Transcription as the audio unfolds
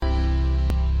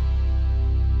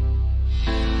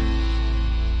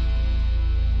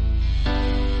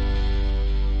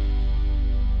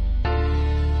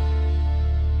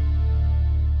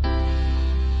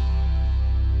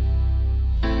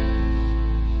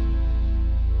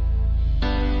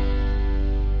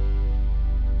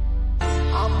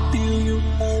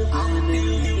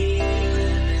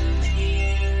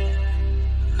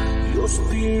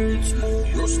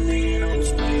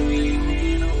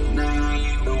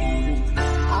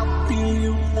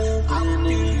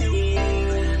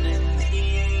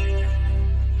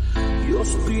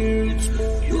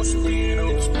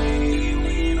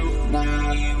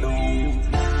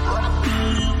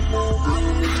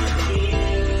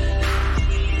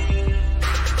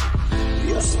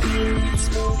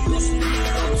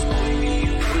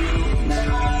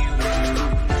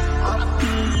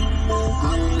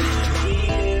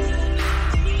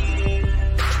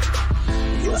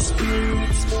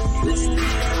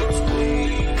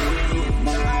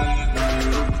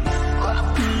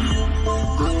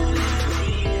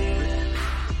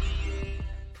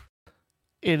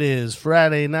It is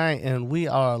Friday night, and we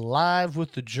are live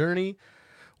with The Journey.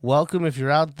 Welcome if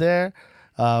you're out there.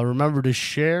 Remember to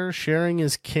share. Sharing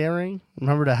is caring.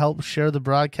 Remember to help share the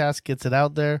broadcast, gets it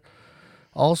out there.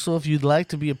 Also, if you'd like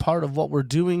to be a part of what we're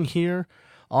doing here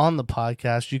on the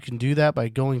podcast, you can do that by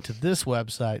going to this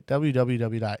website,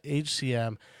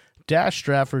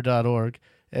 www.hcm-stratford.org,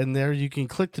 and there you can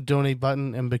click the donate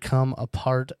button and become a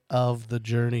part of the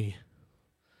journey.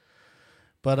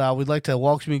 But we'd like to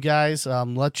welcome you guys,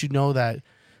 let you know that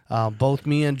both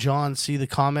me and John see the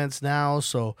comments now,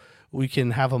 so we can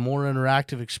have a more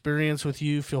interactive experience with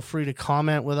you. Feel free to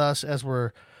comment with us as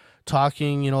we're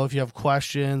talking. You know, if you have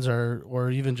questions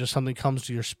or even just something comes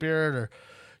to your spirit, or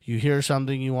you hear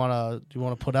something you wanna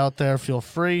put out there, feel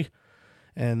free.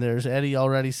 And there's Eddie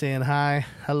already saying hi.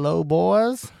 Hello,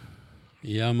 boys.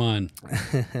 Yeah, man.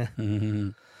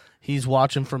 He's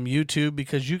watching from YouTube,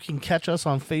 because you can catch us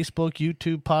on Facebook,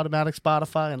 YouTube, Podomatic,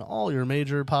 Spotify, and all your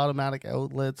major Podomatic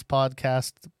outlets,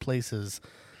 podcast places.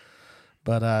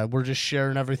 But we're just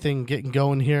sharing everything, getting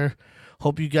going here.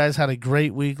 Hope you guys had a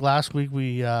great week. Last week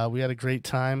we had a great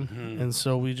time, and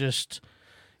so we're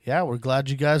glad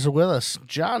you guys are with us.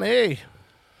 Johnny.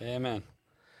 Yeah, man.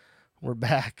 We're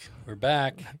back. We're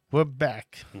back. We're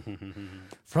back.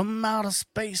 From outer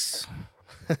space.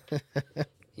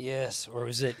 Yes, or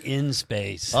is it in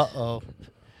space? Uh-oh. From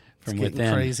It's getting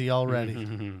within. crazy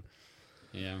already.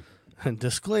 Yeah.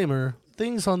 Disclaimer,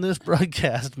 things on this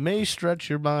broadcast may stretch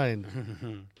your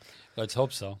mind. Let's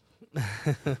hope so.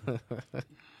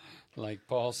 Like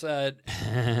Paul said,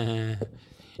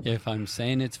 if I'm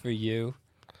saying it's for you,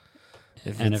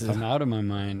 if I'm out of my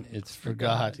mind, it's for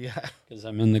God. Yeah. Because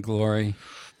I'm in the glory.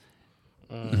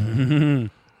 In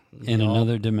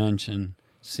another dimension,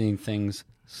 seeing things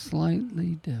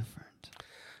slightly different.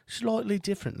 Slightly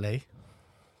differently.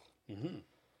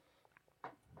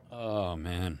 Oh,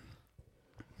 man.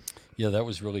 Yeah, that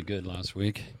was really good last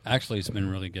week. Actually, it's been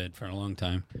really good for a long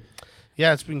time.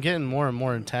 Yeah, it's been getting more and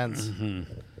more intense.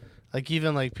 Like,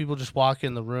 even like people just walk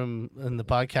in the room, in the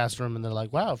podcast room, and they're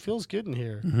like, wow, it feels good in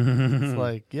here. It's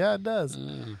like, yeah, it does.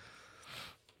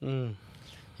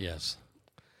 Yes.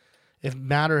 If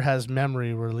matter has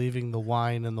memory, we're leaving the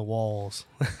wine in the walls.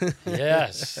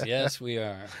 Yes, we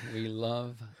are. We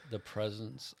love the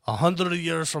presence. 100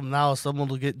 years from now, someone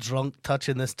will get drunk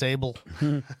touching this table.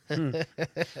 I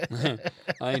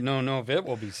don't know if it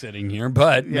will be sitting here,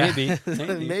 but maybe.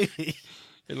 Maybe.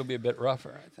 It'll be a bit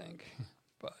rougher, I think.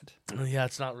 But yeah,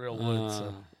 it's not real wood,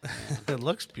 so it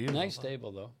looks beautiful. Nice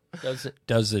table, though.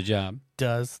 Does the job.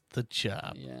 Does the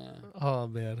job. Yeah. Oh,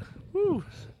 man. Woo.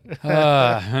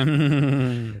 Yeah.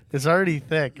 It's already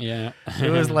thick. Yeah. It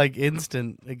was like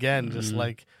instant again, just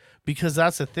like, because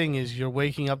that's the thing, is you're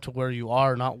waking up to where you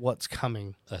are, not what's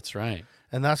coming. That's right.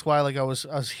 And that's why, like, I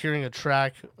was hearing a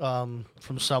track from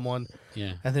someone,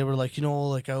 and they were like,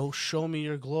 oh, show me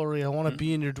your glory. I want to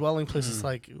be in your dwelling place. It's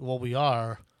like, well, we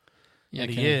are,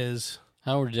 and he is.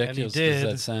 How ridiculous does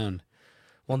that sound?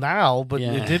 Well, now, but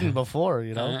it didn't before,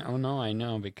 you know? Oh, no, I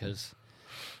know, because,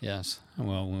 yes,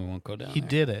 well, we won't go down He there.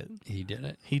 did it. He did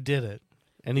it. He did it.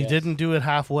 And he didn't do it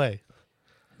halfway.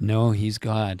 No, he's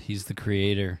God. He's the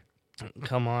creator.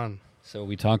 Come on. So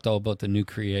we talked all about the new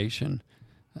creation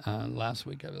last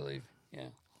week, I believe. Yeah.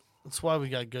 That's why we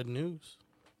got good news.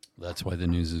 That's why the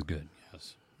news is good,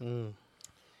 yes.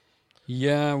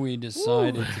 Yeah, we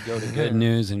decided to go to good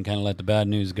news and kind of let the bad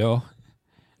news go.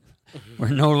 We're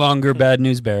no longer bad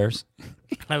news bears.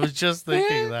 I was just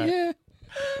thinking that. Yeah.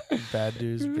 Bad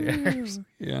news bears.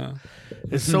 Yeah.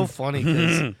 It's so funny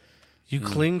because you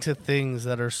cling to things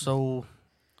that are so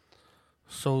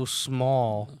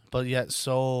small, but yet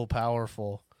so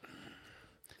powerful.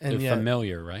 And they're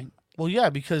familiar, right? Well, yeah,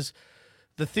 because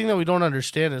the thing that we don't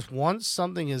understand is once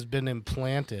something has been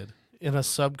implanted in a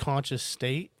subconscious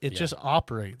state, it just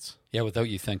operates. Yeah, without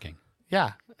you thinking.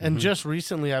 Yeah. And just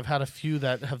recently I've had a few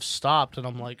that have stopped, and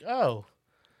I'm like, oh,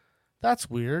 that's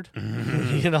weird.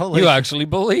 You actually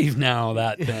believe now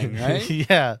that thing, right?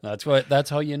 Yeah. That's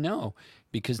how you know.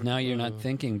 Because now you're not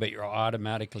thinking, but you're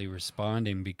automatically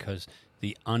responding because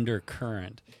the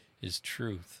undercurrent is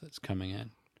truth that's coming in.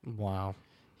 Wow.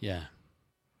 Yeah.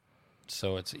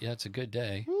 So it's a good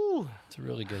day. Ooh. It's a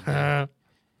really good day.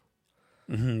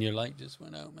 Your light just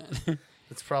went out, man.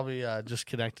 It's probably just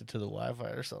connected to the Wi-Fi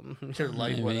or something. Your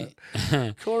light went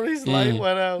out. Corey's light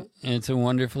went out. It's a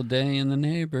wonderful day in the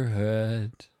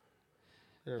neighborhood.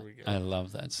 There we go. I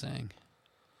love that saying.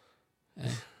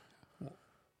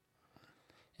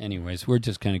 Anyways, we're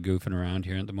just kind of goofing around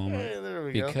here at the moment. Hey, there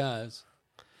we go. Because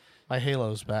my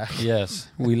Halo's back. Yes,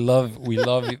 we love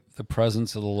the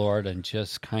presence of the Lord, and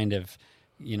just kind of,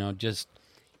 just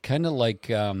kind of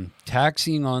like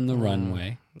taxiing on the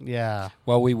runway Yeah.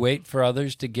 while we wait for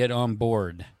others to get on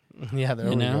board. Yeah, there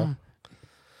You we know? go.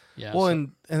 Yeah. Well, so-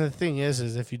 and the thing is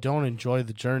if you don't enjoy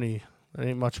the journey, there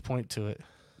ain't much point to it.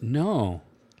 no,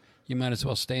 you might as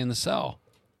well stay in the cell.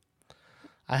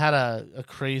 I had a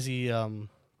crazy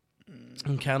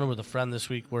encounter with a friend this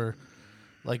week where,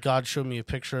 like, God showed me a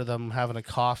picture of them having a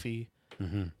coffee,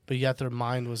 but yet their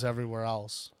mind was everywhere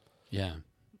else. Yeah.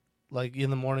 Like, in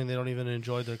the morning, they don't even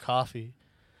enjoy their coffee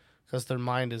because their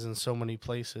mind is in so many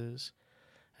places.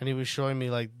 And he was showing me,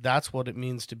 like, that's what it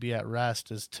means to be at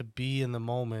rest, is to be in the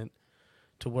moment,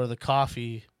 to where the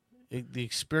coffee, the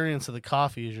experience of the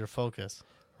coffee is your focus.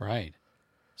 Right.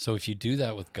 So if you do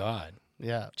that with God,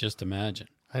 Yeah, just imagine.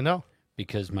 I know.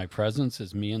 Because my presence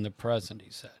is me in the present, he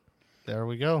said. There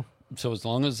we go. So as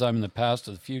long as I'm in the past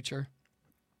or the future,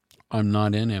 I'm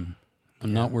not in him.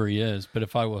 I'm not where he is. But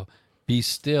if I will be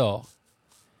still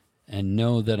and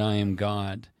know that I am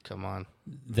God, Come on.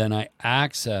 then I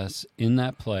access in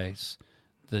that place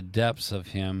the depths of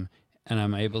him, and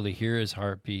I'm able to hear his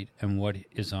heartbeat and what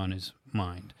is on his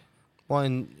mind. Well,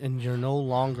 and you're no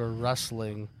longer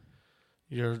wrestling.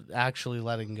 You're actually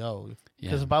letting go.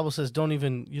 Because Yeah. the Bible says you don't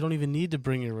even need to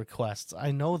bring your requests.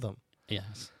 I know them.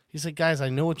 Yes. He said, guys, I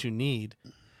know what you need.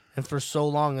 And for so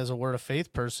long as a word of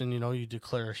faith person, you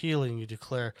declare healing, you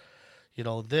declare,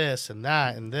 this and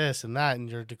that and this and that, and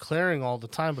you're declaring all the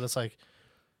time. But it's like,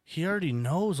 he already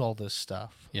knows all this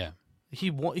stuff. Yeah.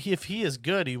 If he is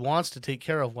good, he wants to take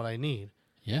care of what I need.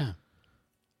 Yeah.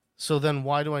 So then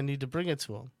why do I need to bring it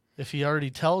to him if he already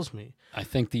tells me? I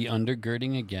think the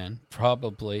undergirding again,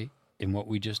 probably in what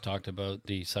we just talked about,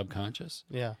 the subconscious,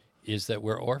 Yeah. is that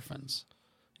we're orphans,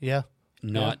 Yeah.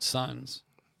 not sons.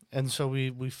 And so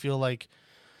we feel like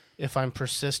if I'm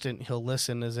persistent, he'll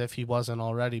listen as if he wasn't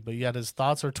already, but yet his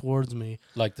thoughts are towards me.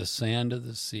 Like the sand of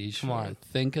the seashore. Come on.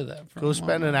 Think of that. Go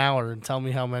spend an hour and tell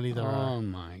me how many there are. Oh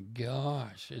my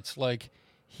gosh. It's like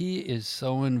he is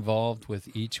so involved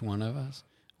with each one of us.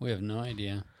 We have no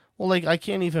idea. Well, like, I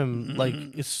can't even, like,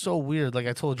 it's so weird. Like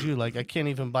I told you, like, I can't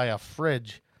even buy a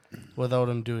fridge without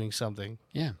him doing something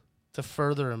Yeah. to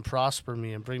further and prosper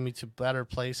me and bring me to better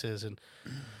places. And,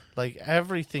 like,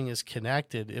 everything is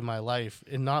connected in my life,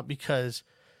 and not because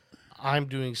I'm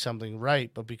doing something right,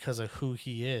 but because of who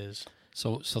he is.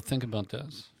 So think about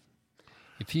this.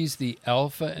 If he's the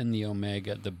Alpha and the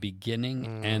Omega, the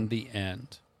beginning and the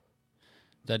end,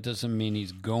 that doesn't mean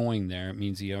he's going there. It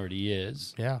means he already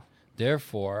is. Yeah.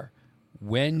 Therefore,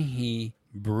 when he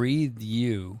breathed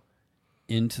you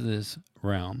into this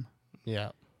realm,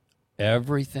 Yeah.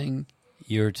 everything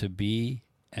you're to be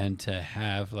and to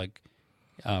have, like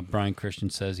Brian Christian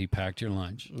says, he packed your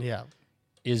lunch, Yeah.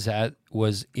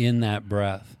 was in that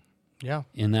breath, Yeah.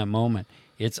 in that moment.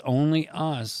 It's only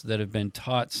us that have been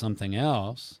taught something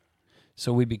else,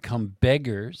 so we become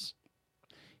beggars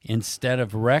instead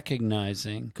of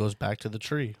recognizing Goes back to the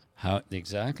tree. how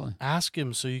exactly. Ask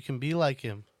him so you can be like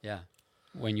him. Yeah,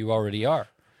 when you already are.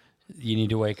 You need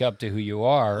to wake up to who you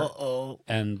are Uh-oh.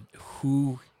 and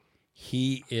who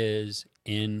he is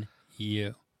in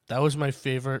you. That was my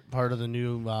favorite part of the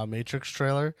new Matrix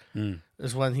trailer.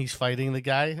 Is when he's fighting the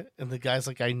guy, and the guy's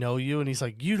like, "I know you," and he's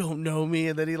like, "You don't know me,"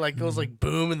 and then he like goes like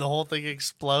boom, and the whole thing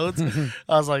explodes.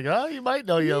 I was like, "Oh, you might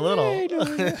know you a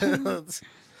little."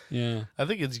 Yeah. I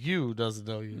think it's you who doesn't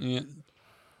know you. Yeah.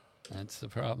 That's the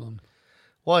problem.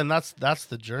 Well, and that's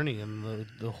the journey, and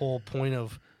the whole point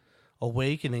of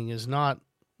awakening is not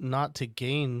to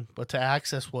gain, but to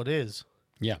access what is.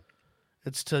 Yeah.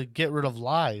 It's to get rid of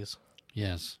lies.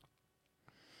 Yes.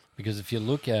 Because if you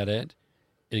look at it,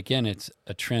 again, it's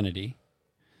a trinity.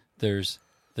 There's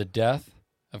the death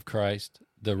of Christ,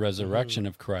 the resurrection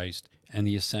of Christ, and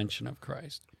the ascension of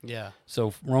Christ. Yeah.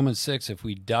 So Romans 6, if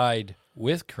we died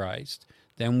with Christ,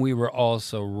 then we were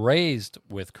also raised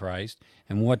with Christ.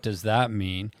 And what does that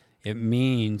mean? It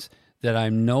means that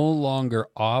I'm no longer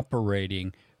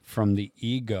operating from the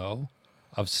ego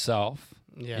of self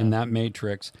in that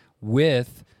matrix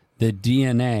with the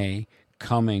DNA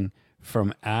coming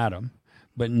from Adam.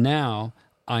 But now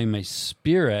I'm a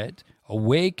spirit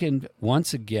awakened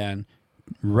once again,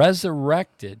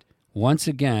 resurrected once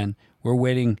again. We're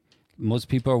waiting. Most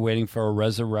people are waiting for a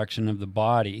resurrection of the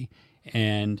body,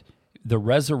 and the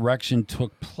resurrection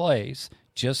took place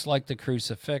just like the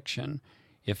crucifixion.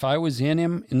 If I was in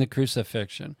him in the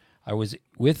crucifixion, I was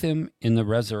with him in the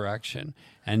resurrection,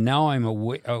 and now I'm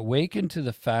awakened to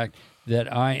the fact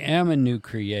that I am a new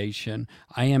creation.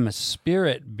 I am a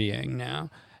spirit being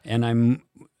now, and I'm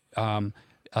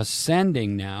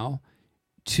ascending now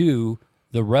to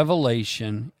the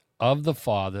revelation of the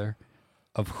Father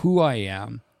of who I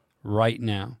am right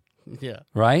now. Yeah.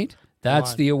 right?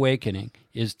 That's on. the awakening,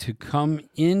 is to come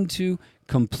into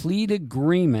complete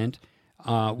agreement.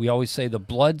 We always say the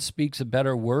blood speaks a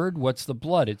better word. What's the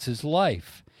blood? It's his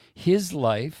life. His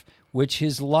life, which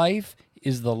his life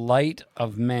is the light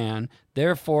of man.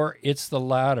 Therefore, it's the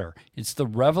ladder. It's the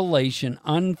revelation,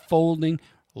 unfolding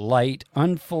light,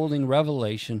 unfolding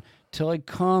revelation, till I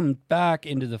come back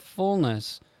into the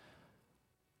fullness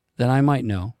that I might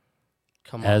know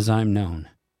Come on. as I'm known.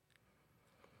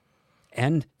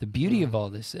 And the beauty of all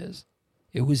this is,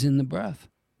 it was in the breath.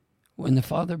 When the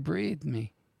Father breathed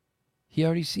me, he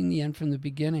already seen the end from the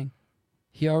beginning.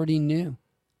 He already knew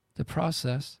the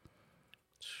process.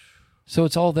 So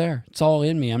it's all there. It's all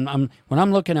in me. When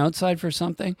I'm looking outside for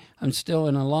something, I'm still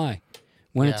in a lie.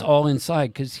 When it's all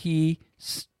inside, because he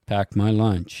packed my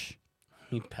lunch.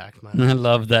 He packed my I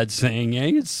love that saying.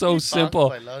 Eh? It's so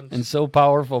simple and so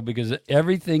powerful, because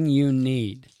everything you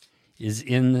need is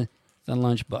in the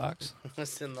lunchbox.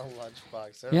 It's in the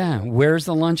lunchbox. Yeah, where's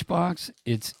the lunchbox?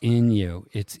 It's in you.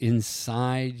 It's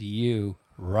inside you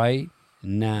right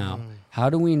now. How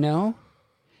do we know?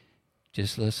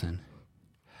 Just listen.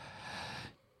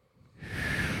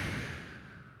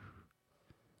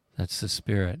 That's the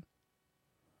Spirit.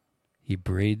 He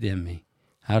breathed in me.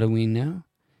 How do we know?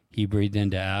 He breathed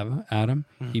into Adam.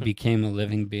 He became a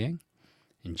living being.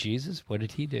 And Jesus, what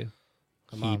did he do?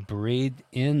 He breathed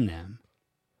in them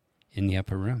in the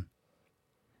upper room.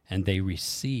 And they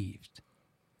received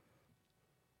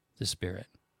the Spirit.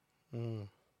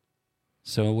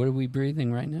 So what are we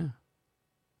breathing right now?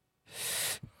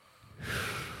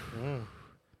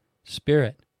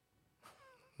 Spirit.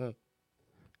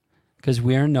 Because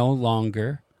we are no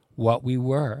longer what we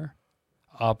were,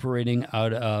 operating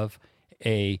out of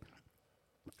a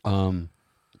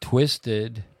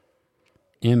twisted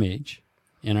image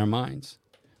in our minds.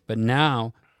 But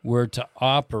now we're to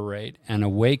operate and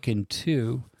awaken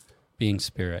to being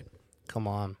Spirit. Come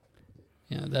on.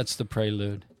 Yeah, that's the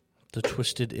prelude. The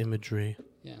twisted imagery.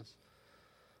 Yes.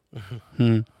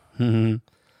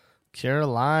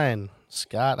 Caroline,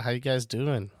 Scott, how you guys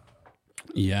doing?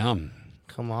 Yeah.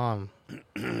 Come on.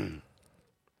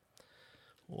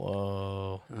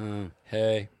 Whoa.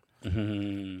 Hey.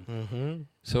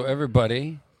 So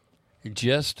everybody,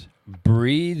 just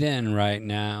breathe in right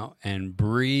now and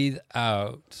breathe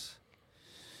out,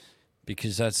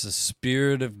 because that's the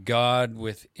Spirit of God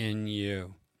within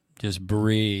you. Just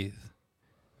breathe.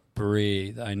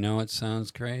 Breathe. I know it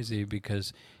sounds crazy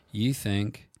because you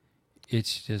think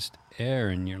it's just air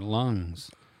in your lungs,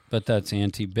 but that's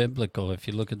anti-biblical. If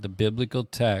you look at the biblical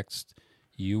text,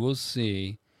 you will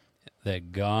see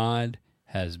that God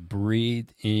has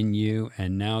breathed in you,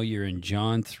 and now you're in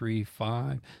John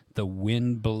 3:5. The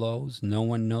wind blows. No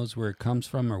one knows where it comes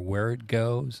from or where it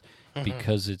goes,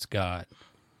 because it's God,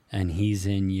 and he's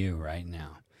in you right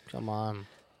now. Come on.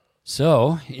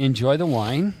 So enjoy the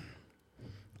wine,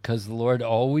 because the Lord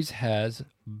always has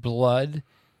blood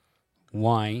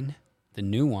wine, the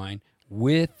new wine,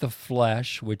 with the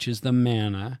flesh, which is the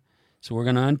manna. So we're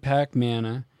going to unpack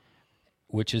manna,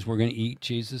 which is we're going to eat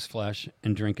Jesus' flesh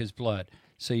and drink his blood.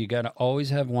 So you got to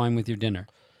always have wine with your dinner.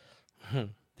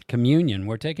 Communion.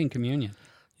 We're taking communion.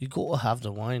 You go have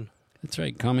the wine. That's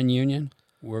right. Common union.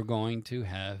 We're going to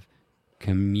have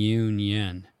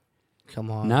communion.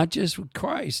 Come on. Not just with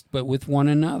Christ, but with one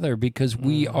another, because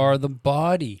we are the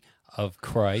body of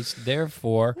Christ.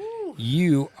 Therefore,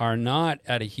 you are not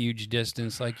at a huge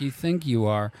distance like you think you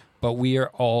are, but we are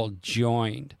all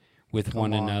joined with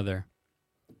one another.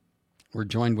 We're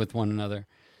joined with one another.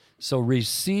 So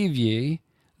receive ye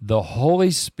the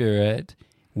Holy Spirit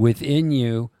within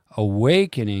you,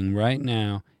 awakening right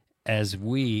now as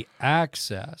we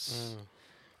access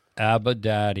Abba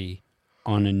Daddy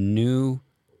on a new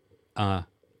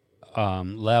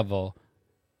level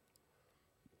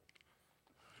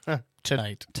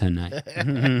Tonight.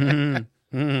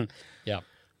 Yep.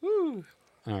 Woo.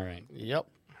 All right. Yep.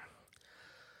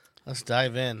 Let's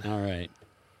dive in. All right.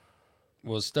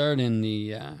 We'll start in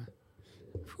the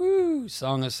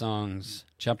Song of Songs,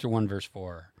 chapter 1, verse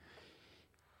 4.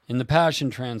 In the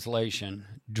Passion Translation,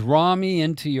 draw me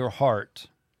into your heart.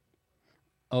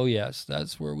 Oh, yes,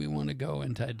 that's where we want to go,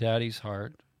 into Daddy's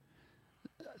heart.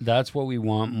 That's what we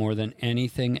want more than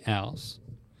anything else,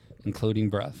 including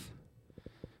breath.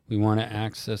 We want to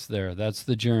access there. That's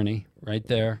the journey right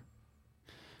there.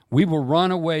 We will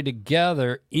run away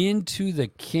together into the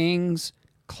King's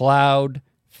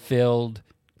cloud-filled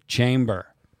chamber.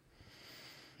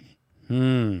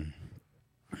 Sounds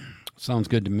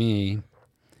good to me.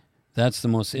 That's the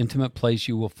most intimate place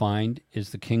you will find,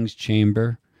 is the King's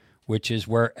chamber, which is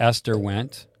where Esther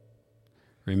went.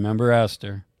 Remember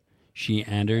Esther. she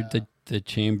entered the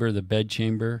chamber, the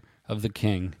bedchamber of the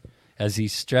king, as he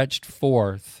stretched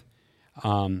forth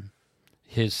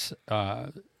his, I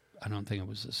don't think it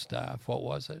was a staff. What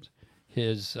was it?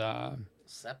 His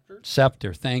Scepter?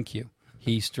 scepter, thank you.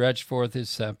 He stretched forth his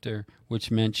scepter,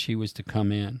 which meant she was to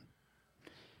come in.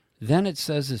 Then it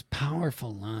says this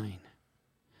powerful line,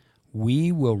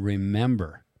 we will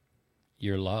remember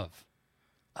your love.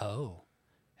 Oh,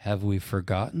 have we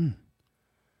forgotten?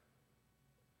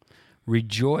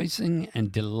 Rejoicing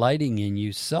and delighting in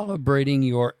you, celebrating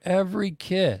your every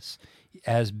kiss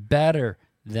as better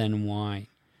than wine.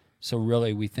 So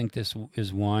really, we think this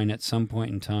is wine. At some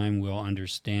point in time, we'll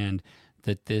understand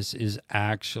that this is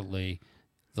actually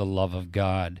the love of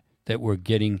God, that we're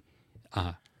getting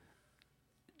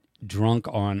drunk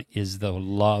on is the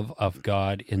love of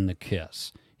God in the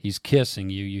kiss. He's kissing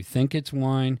you. You think it's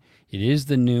wine. It is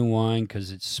the new wine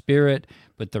because it's spirit,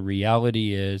 but the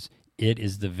reality is it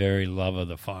is the very love of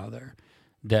the Father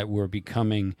that we're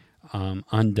becoming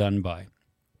undone by.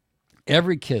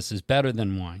 Every kiss is better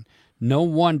than wine. No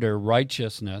wonder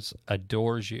righteousness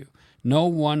adores you. No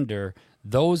wonder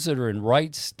those that are in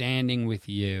right standing with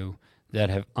you that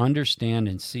have understand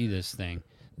and see this thing,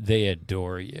 they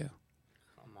adore you.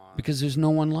 Because there's no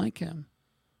one like him.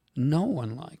 No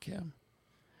one like him.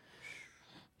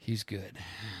 He's good.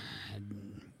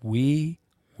 We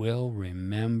will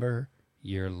remember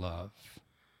your love.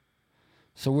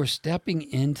 So we're stepping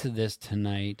into this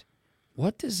tonight.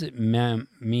 What does it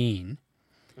mean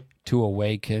to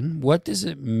awaken? What does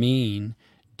it mean,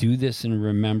 do this in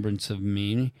remembrance of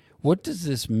me? What does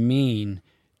this mean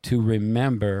to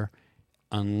remember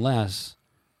unless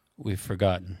we've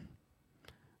forgotten,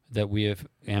 that we have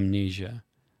amnesia,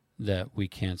 that we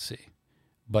can't see?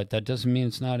 But that doesn't mean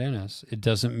it's not in us. It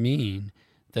doesn't mean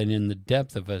that in the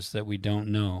depth of us that we don't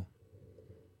know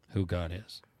who God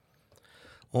is.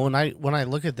 Well, when I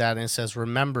look at that and it says,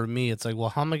 remember me, it's like, well,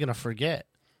 how am I going to forget?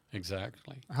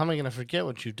 Exactly. How am I going to forget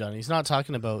what you've done? He's not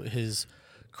talking about his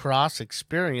cross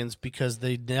experience because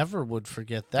they never would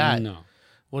forget that. No.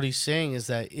 What he's saying is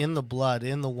that in the blood,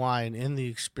 in the wine, in the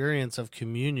experience of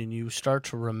communion, you start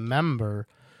to remember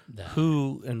That.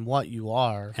 who and what you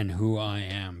are. And who I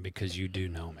am, because you do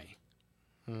know me.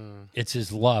 It's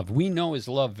his love. We know his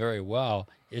love very well.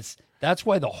 That's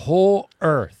why the whole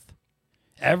earth,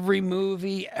 every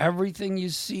movie, everything you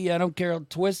see, I don't care how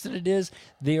twisted it is,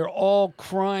 they are all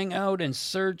crying out and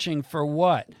searching for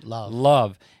what? Love.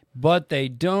 Love. But they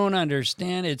don't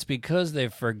understand it's because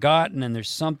they've forgotten, and there's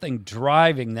something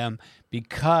driving them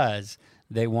because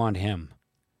they want him.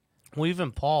 Well,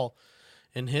 even Paul,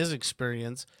 in his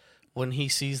experience, when he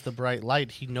sees the bright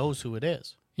light, he knows who it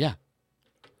is. Yeah,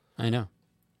 I know.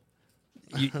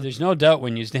 There's no doubt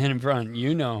when you stand in front,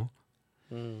 you know.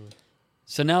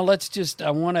 So now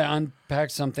I want to unpack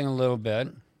something a little bit.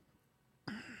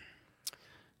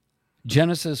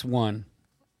 Genesis 1,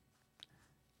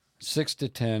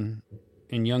 6-10,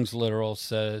 in Young's Literal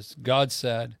says, God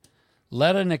said,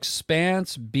 let an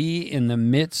expanse be in the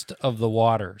midst of the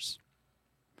waters,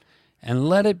 and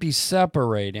let it be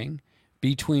separating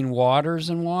between waters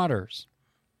and waters.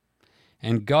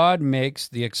 And God makes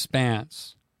the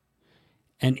expanse,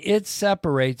 and it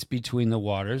separates between the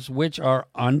waters which are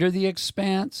under the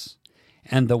expanse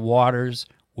and the waters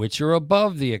which are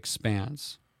above the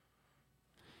expanse.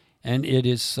 And it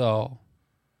is so.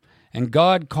 And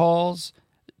God calls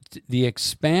the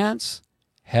expanse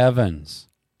heavens.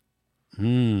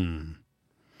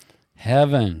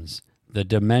 Heavens, the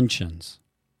dimensions.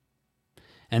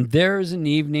 And there is an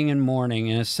evening and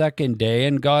morning and a second day,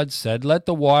 and God said, let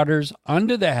the waters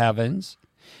under the heavens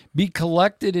be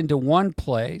collected into one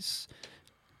place,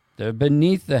 they're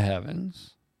beneath the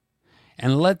heavens,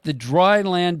 and let the dry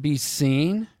land be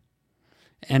seen,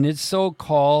 and it's so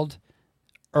called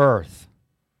earth.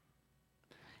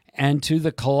 And to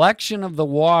the collection of the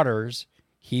waters,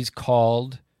 he's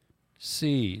called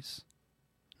seas.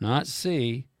 Not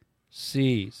sea,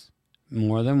 seas,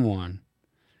 more than one.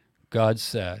 God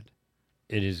said,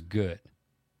 it is good.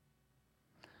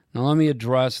 Now let me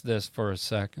address this for a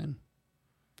second.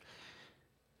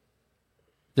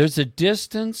 There's a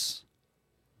distance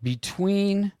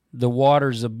between the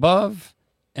waters above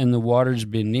and the waters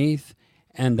beneath,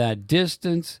 and that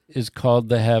distance is called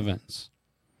the heavens.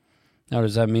 Now,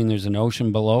 does that mean there's an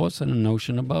ocean below us and an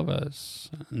ocean above us?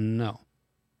 No.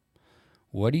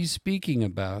 What he's speaking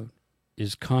about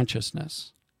is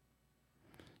consciousness,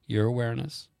 your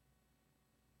awareness.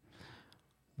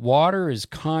 Water is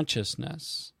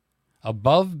consciousness.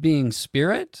 Above being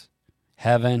spirit,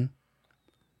 heaven,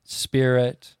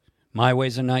 spirit, my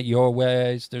ways are not your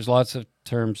ways. There's lots of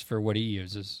terms for what he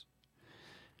uses.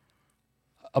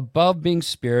 above being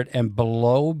spirit and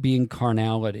below being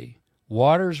carnality.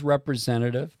 Water's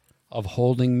representative of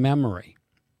holding memory.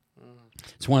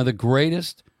 It's one of the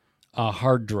greatest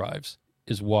hard drives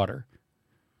is water.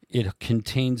 It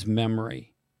contains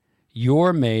memory.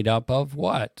 You're made up of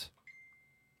what?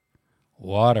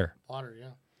 Water. Water, yeah.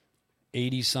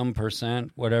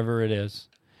 80-some%, whatever it is.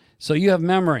 So you have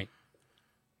memory.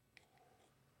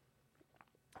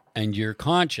 And you're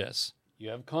conscious. You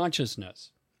have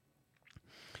consciousness.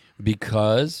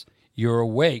 Because you're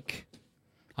awake.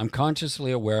 I'm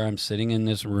consciously aware I'm sitting in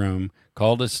this room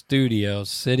called a studio,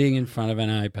 sitting in front of an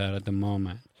iPad at the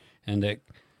moment. And that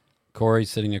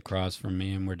Corey's sitting across from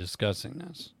me and we're discussing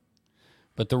this.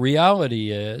 But the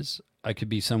reality is I could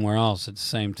be somewhere else at the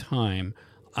same time.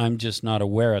 I'm just not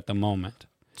aware at the moment.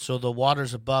 So the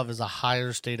waters above is a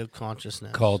higher state of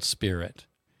consciousness. Called spirit,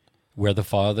 where the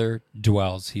Father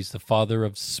dwells. He's the Father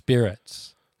of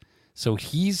spirits. So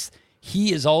he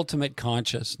is ultimate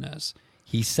consciousness.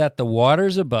 He set the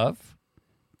waters above,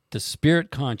 the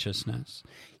spirit consciousness.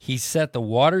 He set the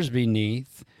waters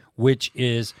beneath, which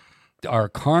is our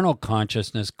carnal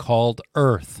consciousness called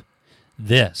earth.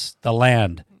 This, the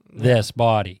land, this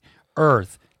body.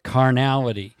 Earth,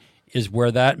 carnality, is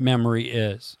where that memory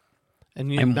is.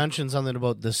 And you mentioned something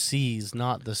about the seas,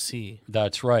 not the sea.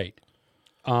 That's right.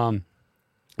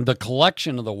 The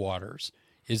collection of the waters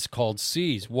is called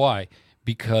seas. Why?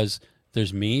 Because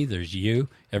there's me, there's you,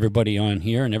 everybody on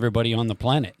here, and everybody on the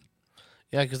planet.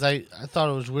 Yeah, because I thought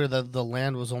it was weird that the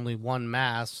land was only one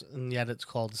mass, and yet it's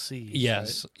called seas.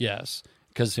 Yes, right? yes.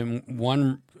 Because in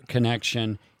one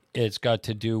connection, it's got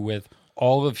to do with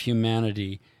all of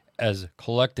humanity as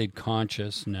collected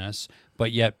consciousness,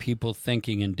 but yet people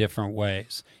thinking in different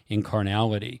ways, in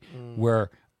carnality, where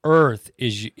earth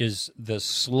is the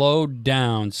slowed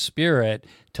down spirit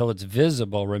till it's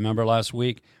visible. Remember last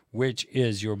week, which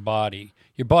is your body.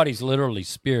 Your body's literally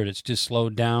spirit. It's just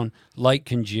slowed down, light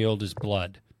congealed as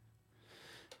blood.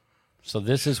 So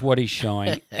this is what he's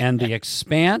showing. And the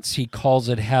expanse, he calls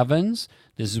it heavens.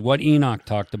 This is what Enoch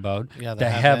talked about, Yeah, the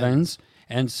heavens.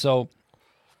 And so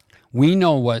we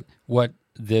know what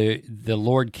the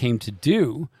Lord came to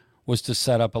do was to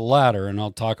set up a ladder, and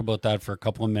I'll talk about that for a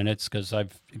couple of minutes because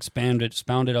I've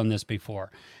expounded on this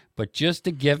before. But just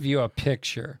to give you a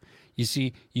picture, you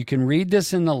see, you can read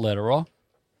this in the literal,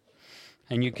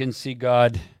 and you can see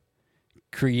God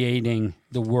creating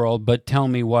the world, but tell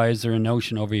me, why is there an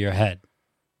ocean over your head?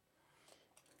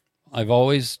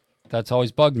 That's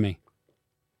always bugged me,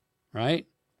 right?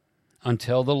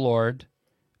 Until the Lord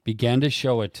began to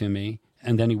show it to me,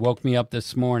 and then he woke me up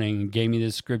this morning and gave me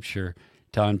this scripture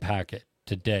to unpack it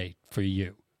today for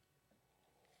you.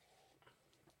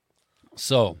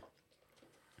 So,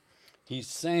 he's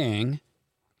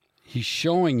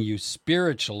showing you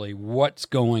spiritually what's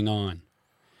going on,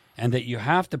 and that you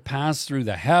have to pass through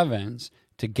the heavens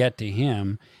to get to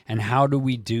him. And how do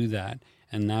we do that?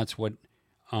 And that's what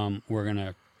I've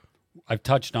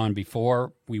touched on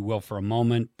before. We will for a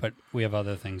moment, but we have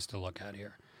other things to look at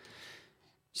here.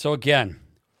 So again,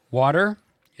 water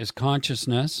is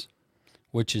consciousness,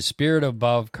 which is spirit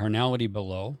above, carnality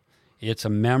below. It's a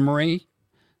memory.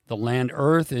 The land,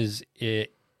 earth, is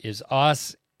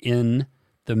us in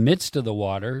the midst of the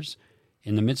waters,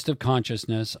 in the midst of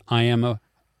consciousness. I am a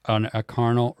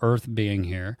carnal earth being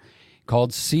here,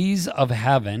 called seas of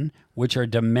heaven, which are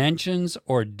dimensions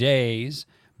or days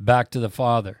back to the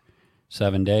Father.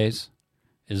 7 days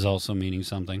is also meaning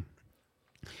something.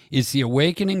 It's the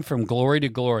awakening from glory to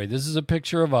glory. This is a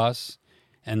picture of us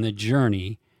and the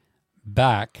journey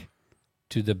back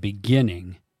to the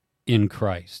beginning in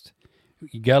Christ.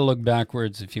 You got to look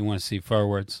backwards if you want to see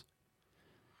forwards.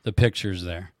 The picture's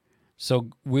there. So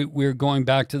we're going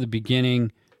back to the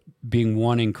beginning, being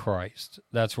one in Christ.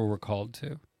 That's where we're called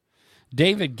to.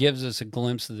 David gives us a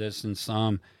glimpse of this in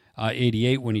Psalm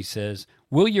 88 when he says,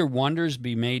 "Will your wonders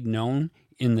be made known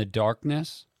in the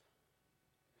darkness?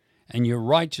 And your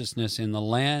righteousness in the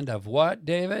land of" what,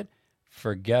 David?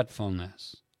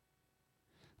 Forgetfulness.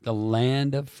 The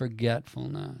land of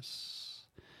forgetfulness.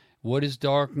 What is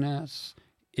darkness?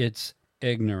 It's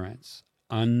ignorance,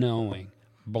 unknowing,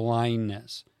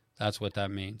 blindness. That's what that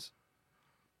means.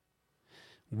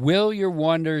 Will your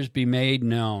wonders be made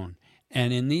known?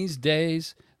 And in these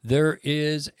days, there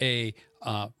is a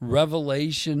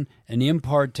revelation, an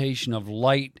impartation of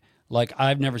light like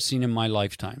I've never seen in my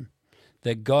lifetime.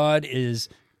 That God is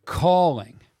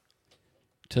calling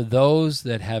to those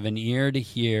that have an ear to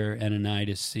hear and an eye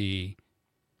to see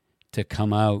to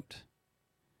come out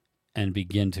and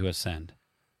begin to ascend.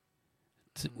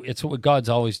 It's what God's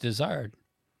always desired.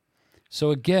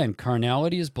 So again,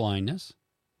 carnality is blindness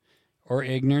or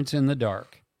ignorance in the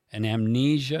dark. an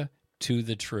amnesia to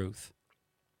the truth.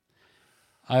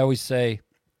 I always say,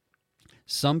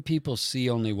 some people see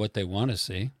only what they want to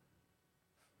see.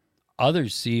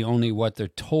 Others see only what they're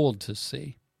told to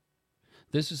see.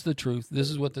 This is the truth. This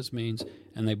is what this means.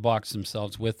 And they box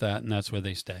themselves with that, and that's where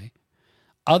they stay.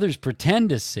 Others pretend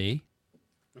to see,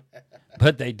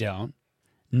 but they don't.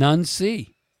 None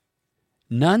see.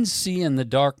 None see in the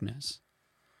darkness.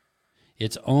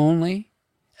 It's only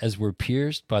as we're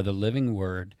pierced by the living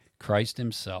word, Christ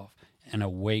himself, and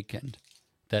awakened,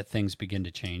 that things begin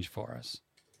to change for us.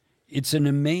 It's an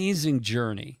amazing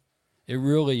journey. It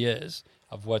really is,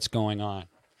 of what's going on.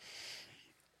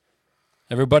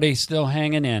 Everybody still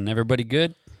hanging in? Everybody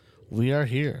good? We are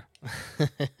here.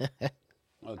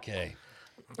 Okay.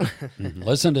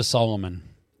 Listen to Solomon.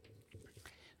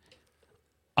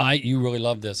 You really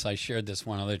love this. I shared this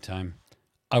one other time.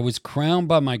 I was crowned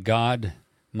by my God.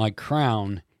 My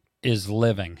crown is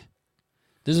living.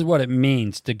 This is what it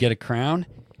means to get a crown,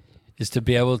 is to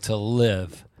be able to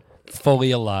live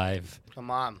fully alive.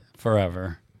 Come on.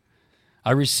 Forever.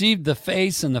 I received the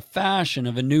face and the fashion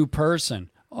of a new person.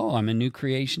 Oh, I'm a new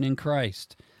creation in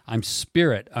Christ. I'm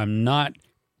spirit. I'm not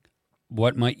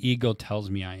what my ego tells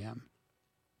me I am.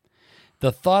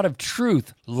 The thought of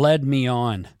truth led me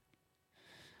on.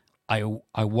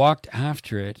 I walked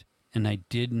after it, and I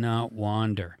did not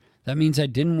wander. That means I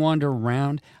didn't wander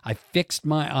around. I fixed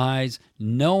my eyes,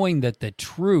 knowing that the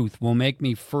truth will make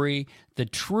me free. The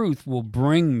truth will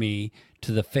bring me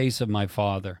to the face of my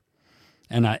Father.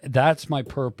 And that's my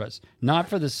purpose. Not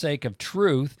for the sake of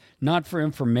truth, not for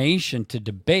information to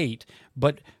debate,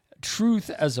 but truth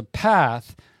as a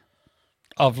path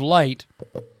of light,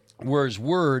 where his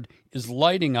word is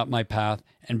lighting up my path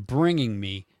and bringing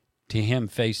me to him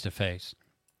face to face.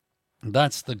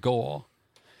 That's the goal.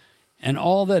 And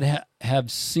all that have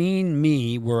seen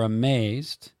me were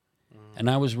amazed, and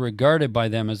I was regarded by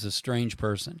them as a strange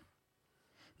person.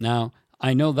 Now,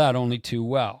 I know that only too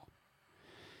well.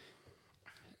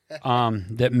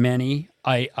 That many,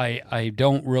 I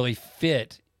don't really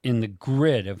fit in the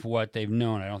grid of what they've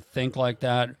known. I don't think like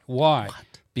that. Why? What?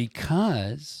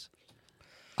 Because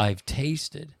I've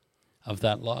tasted of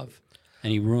that love,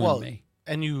 and he ruined me.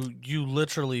 And you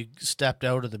literally stepped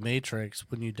out of the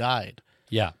matrix when you died.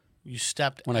 Yeah. You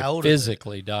stepped when out I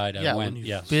physically died, I went, when you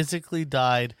yes. physically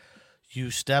died, you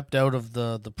stepped out of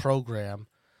the program,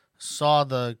 saw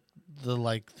the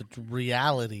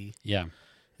reality, yeah,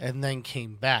 and then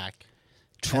came back.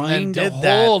 Trying to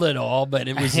hold it all, but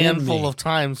it was a handful of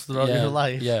times throughout your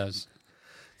life. Yes.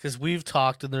 Because we've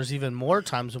talked, and there's even more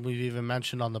times than we've even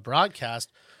mentioned on the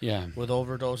broadcast, with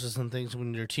overdoses and things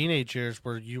when you're teenage years,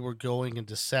 where you were going and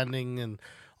descending and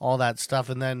all that stuff,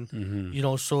 and then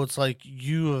so it's like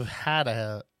you have had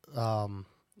an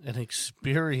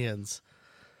experience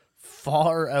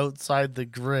far outside the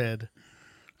grid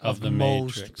of the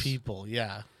most matrix. People,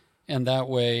 and that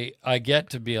way I get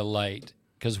to be a light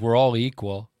because we're all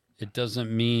equal. It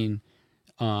doesn't mean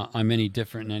I'm any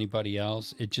different than anybody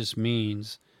else. It just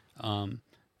means I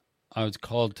was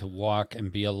called to walk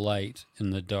and be a light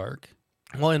in the dark.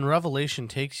 Well, and Revelation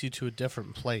takes you to a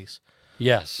different place.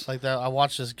 Yes. Like that, I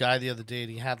watched this guy the other day,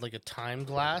 and he had like a time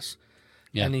glass,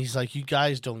 and he's like, "You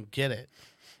guys don't get it."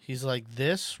 He's like,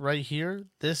 "This right here,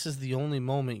 this is the only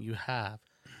moment you have,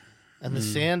 and the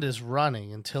sand is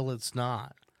running until it's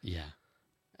not." Yeah.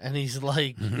 And he's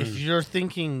like, "If you're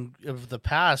thinking of the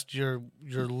past, you're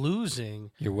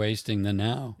losing. You're wasting the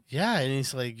now." Yeah, and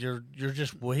he's like, "You're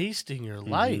just wasting your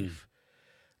life.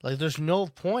 Like, there's no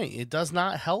point. It does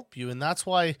not help you." And that's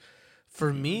why,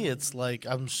 for me, it's like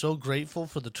I'm so grateful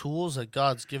for the tools that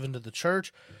God's given to the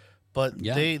church, but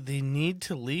they need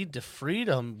to lead to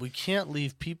freedom. We can't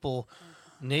leave people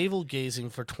navel gazing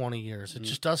for 20 years. It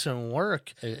just doesn't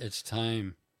work. It's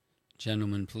time.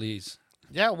 Gentlemen, please.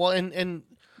 Yeah, well, and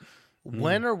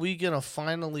when are we going to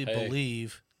finally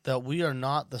believe that we are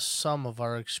not the sum of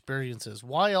our experiences?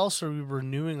 Why else are we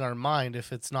renewing our mind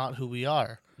if it's not who we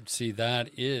are? See, that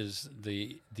is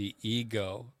the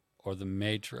ego or the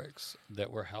matrix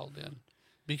that we're held in.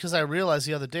 Because I realized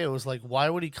the other day, it was like, why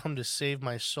would he come to save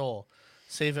my soul?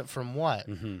 Save it from what?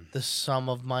 The sum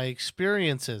of my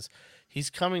experiences. He's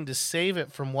coming to save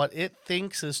it from what it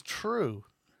thinks is true.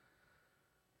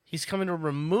 He's coming to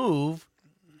remove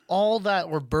all that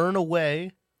or burn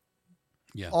away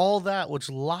all that which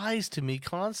lies to me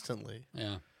constantly.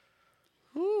 Yeah.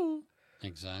 Woo.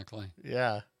 Exactly.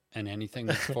 Yeah. And anything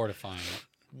that's fortifying it.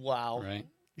 Wow. Right?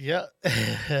 Yeah.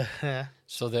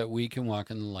 So that we can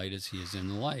walk in the light as he is in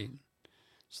the light.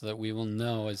 So that we will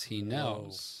know as he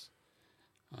knows.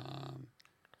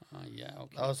 Okay.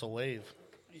 That was a wave.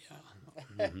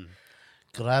 Yeah.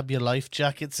 Grab your life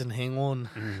jackets and hang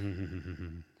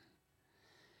on.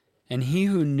 And he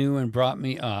who knew and brought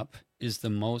me up is the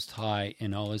Most High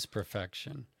in all his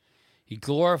perfection. He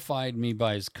glorified me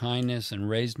by his kindness and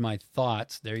raised my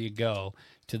thoughts, there you go,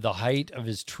 to the height of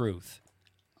his truth.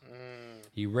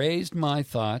 He raised my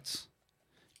thoughts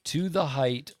to the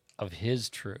height of his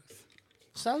truth.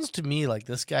 Sounds to me like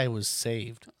this guy was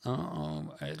saved.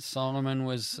 Oh, Solomon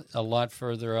was a lot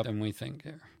further up than we think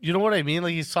here. You know what I mean?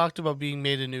 Like, he's talked about being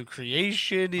made a new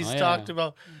creation. He's talked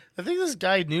about... I think this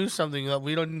guy knew something that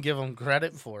we don't give him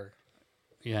credit for.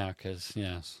 Yeah, because,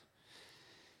 yes.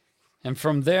 And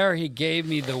from there he gave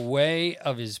me the way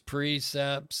of his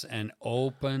precepts and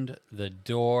opened the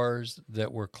doors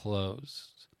that were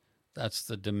closed. That's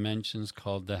the dimensions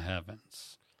called the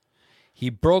heavens. He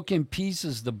broke in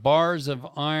pieces the bars of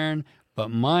iron,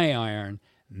 but my iron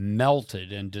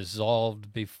melted and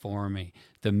dissolved before me.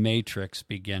 The matrix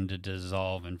began to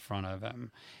dissolve in front of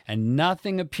him, and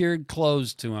nothing appeared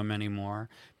closed to him anymore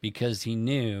because he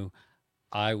knew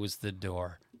I was the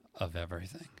door of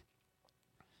everything.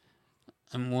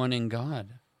 I'm one in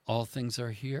God. All things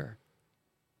are here.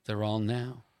 They're all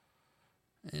now.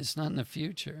 It's not in the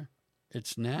future.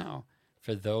 It's now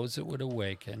for those that would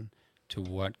awaken to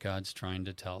what God's trying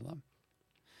to tell them,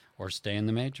 or stay in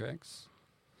the matrix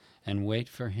and wait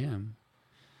for him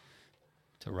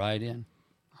to ride in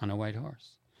on a white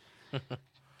horse.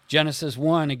 Genesis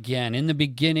 1 again, in the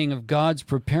beginning of God's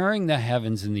preparing the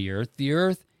heavens and the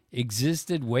earth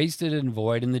existed, wasted and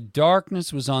void, and the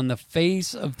darkness was on the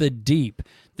face of the deep.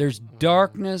 There's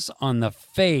darkness on the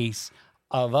face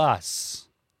of us.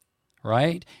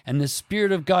 Right? And the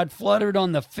Spirit of God fluttered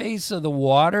on the face of the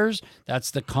waters.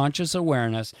 That's the conscious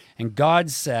awareness. And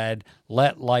God said,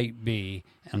 let light be,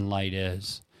 and light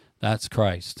is. That's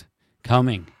Christ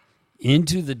coming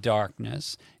into the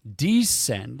darkness,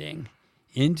 descending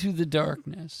into the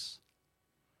darkness.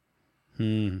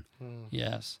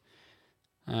 Yes.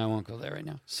 I won't go there right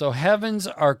now. So heavens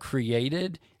are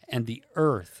created and the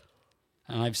earth.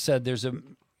 And I've said there's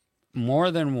more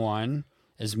than one.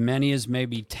 As many as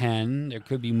maybe 10. There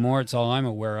could be more. It's all I'm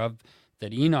aware of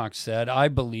that Enoch said. I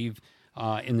believe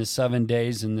in the 7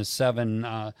 days and the 7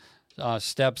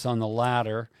 steps on the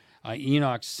ladder.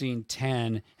 Enoch's seen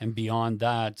 10 and beyond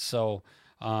that, so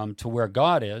to where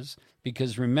God is.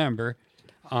 Because remember,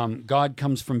 God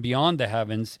comes from beyond the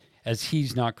heavens as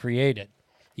he's not created.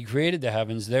 He created the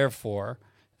heavens, therefore,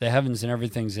 the heavens and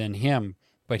everything's in him.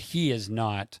 But he is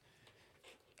not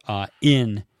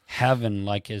in heaven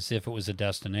like as if it was a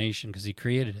destination because he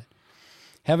created it.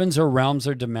 Heavens are realms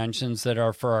or dimensions that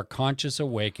are for our conscious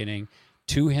awakening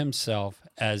to himself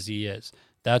as he is.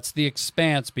 That's the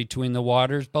expanse between the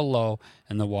waters below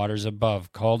and the waters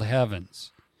above, called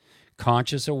heavens.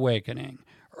 Conscious awakening.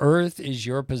 Earth is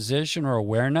your position or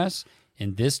awareness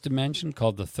in this dimension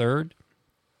called the third,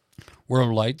 where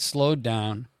light slowed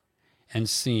down and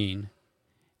seen,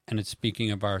 and it's speaking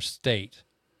of our state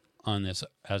on this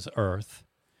as earth.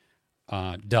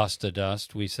 Dust to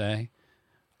dust, we say.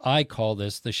 I call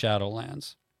this the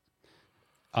Shadowlands.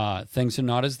 Things are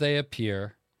not as they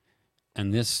appear.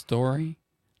 And this story,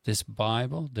 this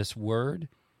Bible, this word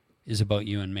is about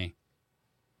you and me.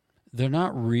 They're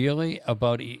not really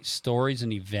about stories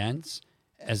and events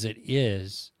as it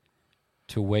is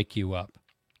to wake you up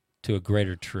to a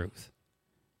greater truth.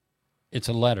 It's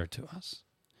a letter to us.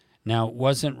 Now, it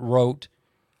wasn't wrote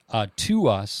to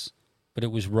us, but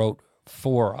it was wrote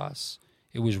for us.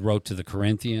 It was wrote to the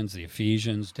Corinthians, the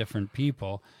Ephesians, different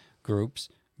people, groups,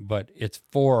 but it's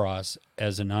for us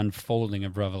as an unfolding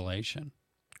of revelation.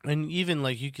 And even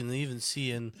like you can even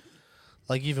see in,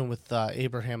 like even with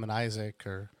Abraham and Isaac,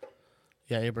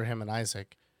 Abraham and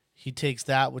Isaac, he takes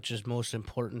that which is most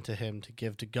important to him to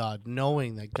give to God,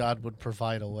 knowing that God would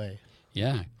provide a way.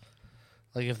 Yeah.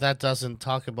 Like if that doesn't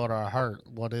talk about our heart,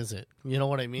 what is it? You know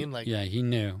what I mean? Like yeah, he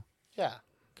knew. Yeah.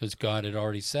 Because God had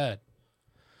already said.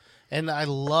 And I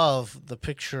love the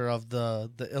picture of the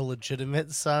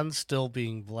illegitimate son still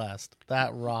being blessed.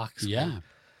 That rocks. Yeah. Me.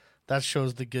 That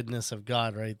shows the goodness of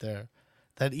God right there.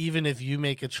 That even if you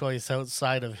make a choice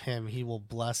outside of him, he will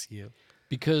bless you.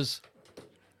 Because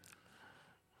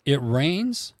it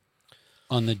rains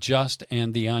on the just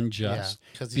and the unjust. Yeah,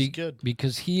 because he's good.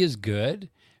 Because he is good.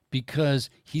 Because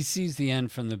he sees the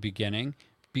end from the beginning.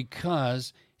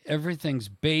 Because everything's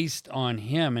based on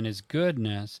him and his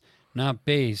goodness, not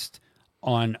based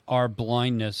on our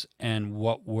blindness and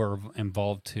what we're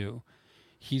involved to.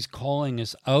 He's calling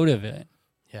us out of it.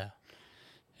 Yeah.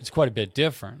 It's quite a bit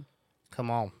different.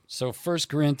 Come on. So 1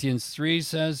 Corinthians 3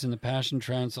 says in the Passion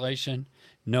Translation,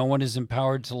 no one is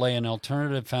empowered to lay an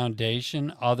alternative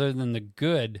foundation other than the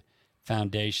good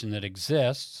foundation that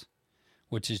exists,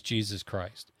 which is Jesus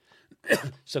Christ.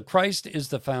 So Christ is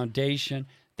the foundation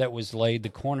that was laid, the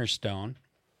cornerstone,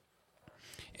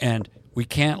 and we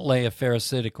can't lay a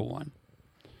pharisaical one,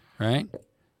 right?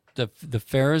 The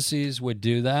Pharisees would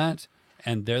do that,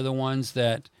 and they're the ones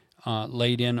that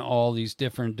laid in all these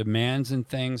different demands and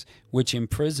things, which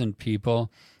imprisoned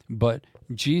people. But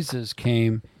Jesus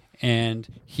came, and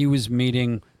he was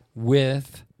meeting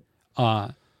with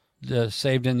the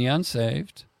saved and the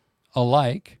unsaved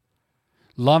alike,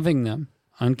 loving them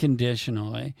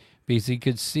unconditionally because he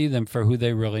could see them for who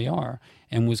they really are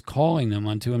and was calling them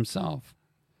unto himself.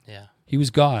 Yeah. He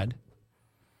was God.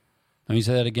 Let me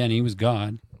say that again. He was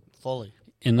God. Fully.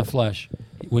 In the flesh.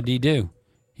 What did he do?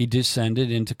 He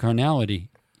descended into carnality,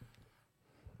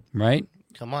 right?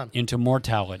 Come on. Into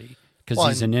mortality, because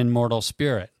he's an immortal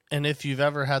spirit. And if you've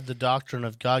ever had the doctrine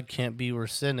of God can't be where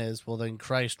sin is, well, then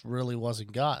Christ really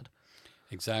wasn't God.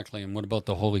 Exactly. And what about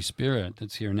the Holy Spirit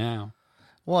that's here now?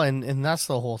 Well, and that's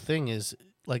the whole thing is,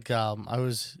 like,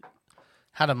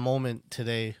 had a moment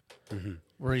today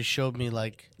where he showed me,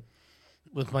 like,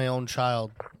 with my own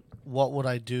child, what would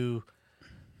I do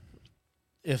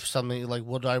if something, like,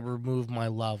 would I remove my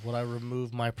love? Would I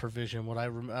remove my provision?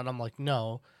 And I'm like,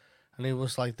 no. And he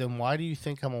was like, then why do you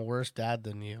think I'm a worse dad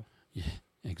than you? Yeah,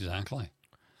 exactly.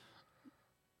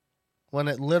 When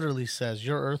it literally says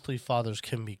your earthly fathers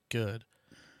can be good,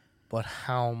 but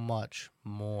how much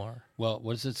more? Well,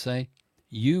 what does it say?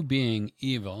 You being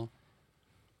evil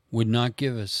would not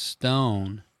give a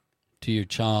stone to your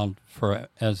child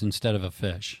as instead of a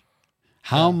fish.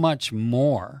 How much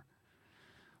more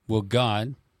will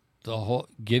God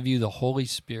give you the Holy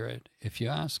Spirit if you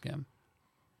ask him?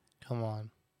 Come on.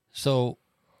 So,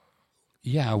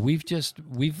 yeah,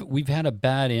 we've had a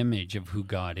bad image of who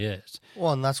God is.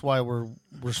 Well, and that's why we're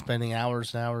spending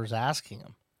hours and hours asking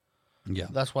him. Yeah.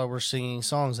 That's why we're singing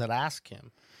songs that ask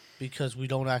him, because we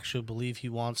don't actually believe he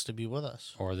wants to be with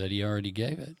us. Or that he already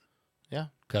gave it. Yeah.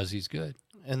 Because he's good.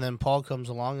 And then Paul comes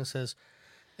along and says,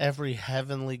 every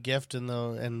heavenly gift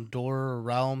and door or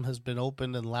realm has been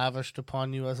opened and lavished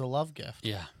upon you as a love gift.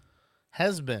 Yeah.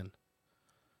 Has been.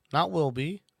 Not will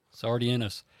be. It's already in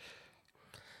us.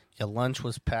 Your lunch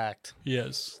was packed.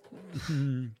 Yes.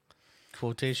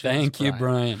 Quotation. Thank you,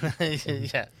 Brian.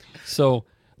 Yeah. So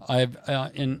I've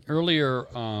in earlier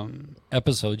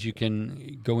episodes, you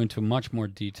can go into much more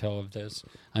detail of this.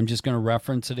 I'm just going to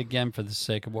reference it again for the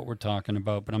sake of what we're talking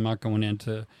about, but I'm not going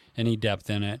into any depth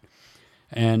in it.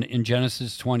 And in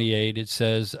Genesis 28, it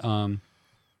says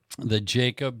that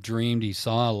Jacob dreamed he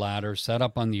saw a ladder set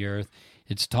up on the earth.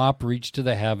 Its top reached to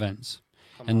the heavens,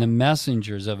 and the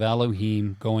messengers of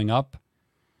Elohim going up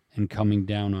and coming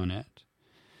down on it.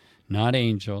 Not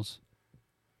angels,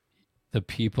 the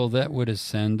people that would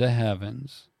ascend the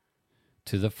heavens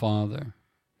to the Father.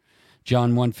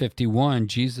 John 1:51,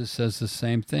 Jesus says the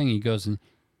same thing. He goes, and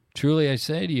truly I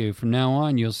say to you, from now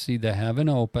on you'll see the heaven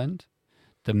opened,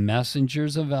 the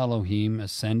messengers of Elohim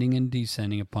ascending and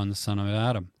descending upon the Son of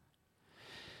Adam.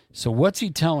 So what's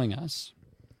he telling us?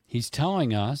 He's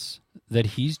telling us that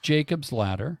he's Jacob's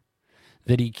ladder,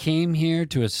 that he came here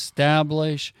to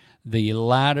establish the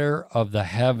ladder of the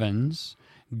heavens,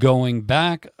 going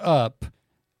back up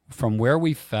from where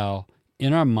we fell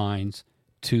in our minds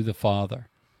to the Father.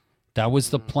 That was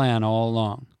the plan all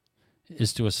along,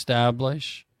 is to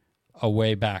establish a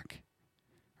way back,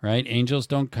 right? Angels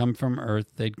don't come from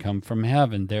earth, they'd come from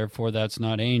heaven. Therefore, that's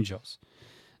not angels.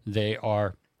 They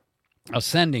are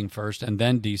ascending first and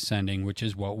then descending, which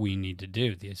is what we need to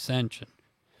do, the ascension.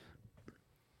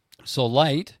 So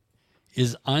light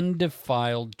is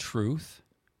undefiled truth,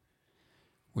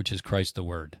 which is Christ the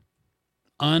Word.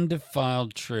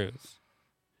 Undefiled truth.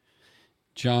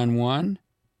 John 1,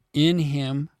 in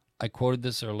him, I quoted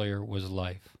this earlier, was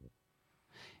life.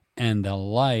 And the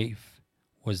life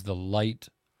was the light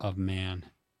of man.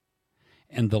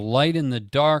 And the light in the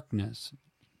darkness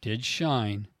did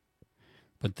shine,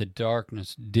 but the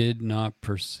darkness did not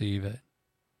perceive it.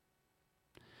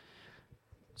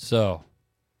 So,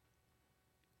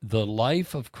 the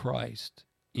life of Christ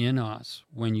in us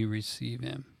when you receive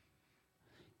him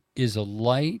is a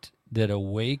light that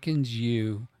awakens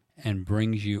you and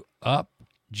brings you up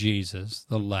Jesus,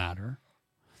 the ladder,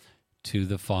 to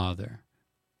the Father.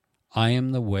 I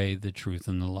am the way, the truth,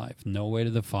 and the life. No way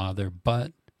to the Father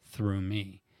but through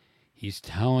me. He's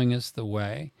telling us the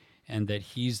way and that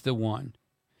he's the one.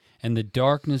 And the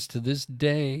darkness to this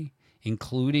day,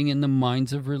 including in the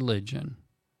minds of religion,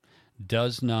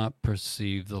 does not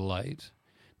perceive the light.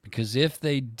 Because if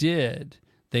they did,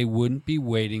 they wouldn't be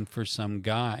waiting for some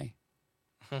guy.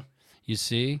 You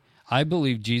see, I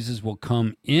believe Jesus will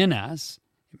come in us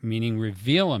meaning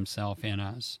reveal himself in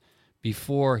us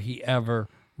before he ever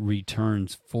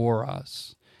returns for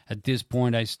us. At this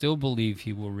point, I still believe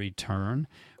he will return,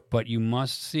 but you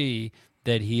must see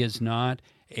that he is not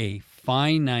a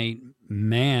finite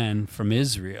man from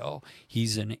Israel.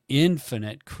 He's an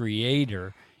infinite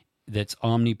creator that's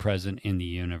omnipresent in the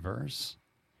universe.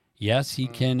 Yes, he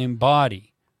can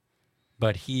embody,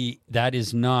 but that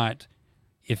is not,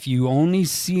 if you only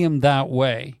see him that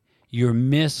way, you're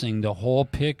missing the whole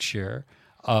picture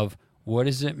of what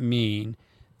does it mean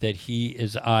that he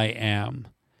is I am.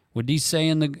 What did he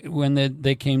say when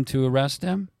they came to arrest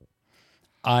him?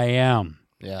 I am.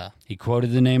 Yeah. He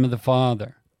quoted the name of the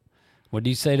Father. What did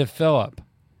he say to Philip?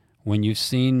 When you've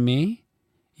seen me,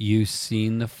 you've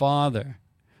seen the Father.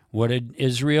 What did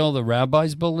Israel, the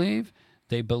rabbis, believe?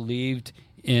 They believed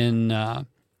in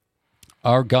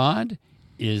our God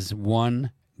is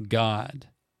one God.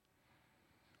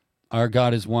 Our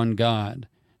God is one God.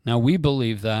 Now, we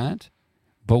believe that,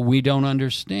 but we don't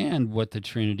understand what the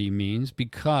Trinity means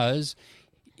because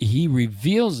he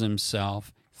reveals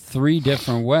himself 3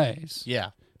 different ways.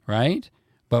 Yeah. Right?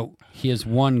 But he is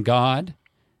one God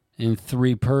in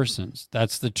 3 persons.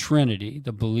 That's the Trinity,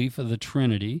 the belief of the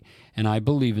Trinity, and I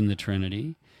believe in the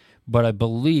Trinity, but I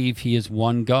believe he is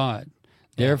one God.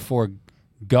 Therefore,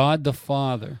 God the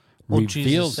Father reveals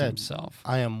Jesus said, himself.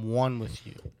 I am one with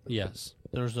you. Yes.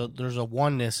 There's a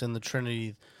oneness in the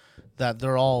Trinity that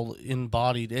they're all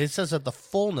embodied. It says that the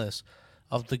fullness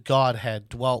of the Godhead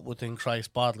dwelt within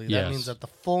Christ bodily. That Yes. means that the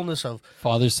fullness of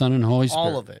Father, Son, and Holy Spirit.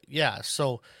 all of it. Yeah.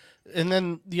 So, and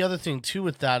then the other thing too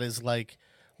with that is like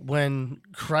when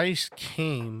Christ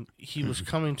came, he was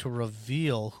coming to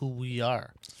reveal who we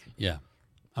are. Yeah.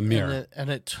 A mirror. And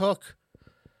it took.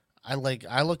 I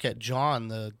look at John,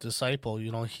 the disciple.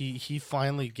 You know, he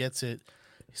finally gets it.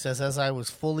 He says, "As I was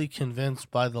fully convinced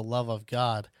by the love of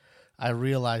God, I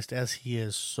realized as he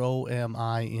is, so am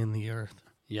I in the earth."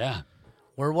 Yeah.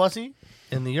 Where was he?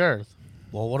 In the earth.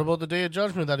 Well, what about the day of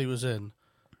judgment that he was in?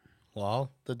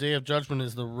 Well, the day of judgment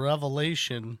is the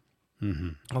revelation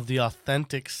of the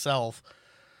authentic self.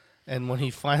 And when he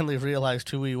finally realized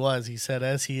who he was, he said,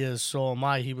 "As he is, so am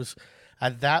I." He was,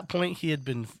 at that point, he had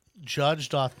been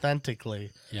judged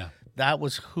authentically. Yeah. That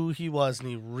was who he was, and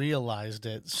he realized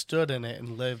it, stood in it,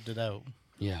 and lived it out.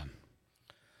 Yeah.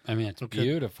 I mean, it's Could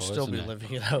beautiful, still isn't be it?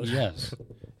 living it out. Yes.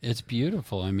 It's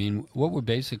beautiful. I mean, what we're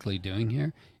basically doing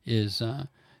here is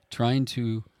trying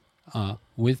to,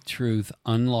 with truth,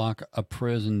 unlock a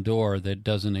prison door that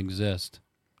doesn't exist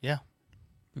Yeah.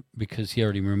 because he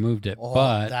already removed it. Oh,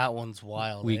 but that one's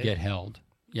wild. we eh? get held.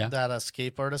 Yeah? That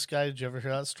escape artist guy. Did you ever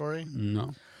hear that story?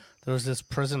 No. There was this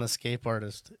prison escape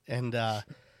artist, and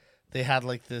they had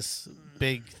like this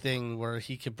big thing where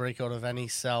he could break out of any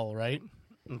cell, right?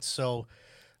 And so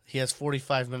he has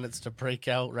 45 minutes to break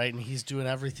out, right? And he's doing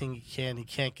everything he can. He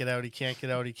can't get out. He can't get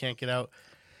out. He can't get out.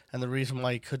 And the reason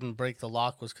why he couldn't break the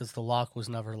lock was because the lock was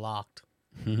never locked.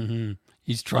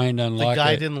 He's trying to unlock The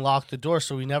guy it. didn't lock the door,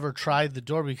 so he never tried the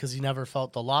door because he never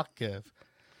felt the lock give.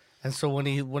 And so when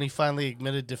he finally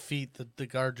admitted defeat, the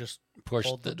guard just Pushed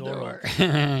pulled the door. door.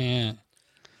 Yeah.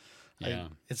 Yeah.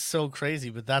 It's so crazy,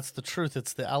 but that's the truth.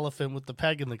 It's the elephant with the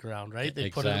peg in the ground, right? They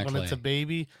put it when it's a Exactly.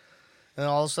 baby, and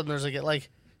all of a sudden there's like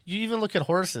you even look at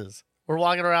horses. We're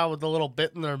walking around with a little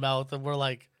bit in their mouth, and we're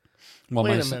like, Well,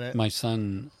 wait a minute. my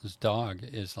son's dog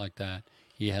is like that.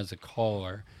 He has a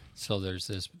collar, so there's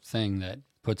this thing that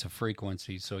puts a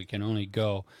frequency, so he can only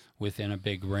go within a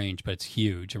big range, but it's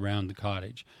huge around the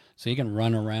cottage. So he can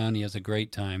run around. He has a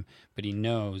great time, but he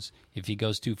knows if he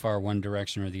goes too far one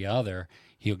direction or the other,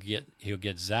 he'll get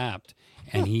zapped.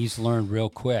 And he's learned real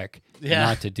quick Yeah.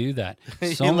 not to do that.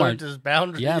 he So learned much, his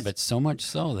boundaries. yeah, but so much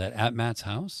so that at Matt's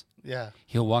house, yeah,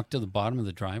 he'll walk to the bottom of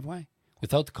the driveway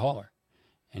without the collar,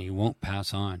 and he won't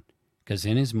pass on because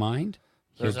in his mind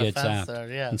he'll There's a get fence zapped, there,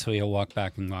 yeah. and so he'll walk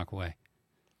back and walk away.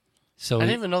 So I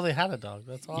didn't even know they had a dog.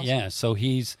 That's awesome. yeah, so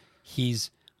he's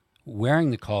wearing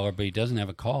the collar, but he doesn't have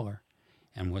a collar.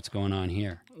 And what's going on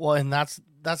here? Well, and that's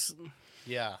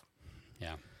yeah.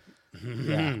 Yeah.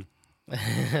 Yeah.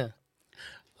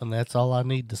 And that's all I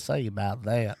need to say about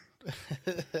that.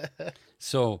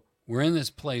 So we're in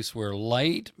this place where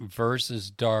light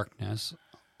versus darkness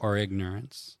or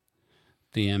ignorance,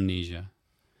 the amnesia,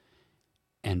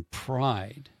 and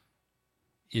pride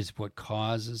is what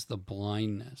causes the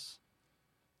blindness.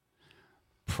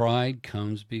 Pride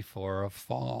comes before a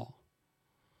fall,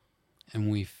 and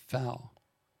we fell.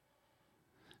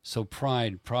 So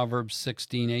pride, Proverbs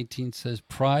 16:18 says,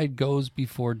 pride goes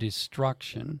before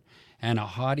destruction, and a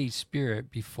haughty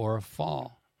spirit before a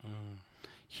fall.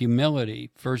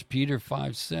 Humility, 1 Peter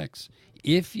 5:6.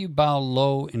 If you bow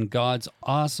low in God's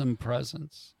awesome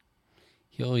presence,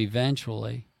 he'll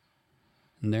eventually,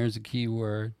 and there's a key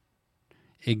word,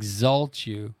 exalt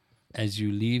you as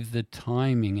you leave the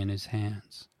timing in his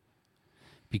hands.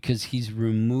 Because he's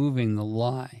removing the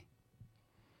lie,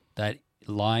 that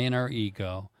lie in our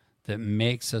ego that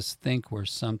makes us think we're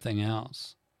something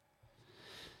else.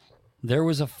 There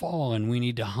was a fall, and we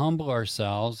need to humble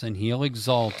ourselves, and he'll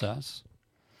exalt us.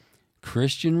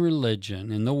 Christian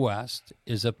religion in the West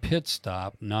is a pit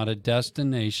stop, not a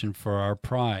destination for our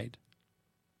pride.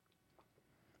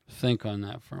 Think on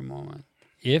that for a moment.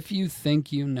 If you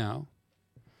think you know,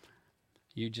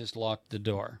 you just locked the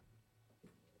door.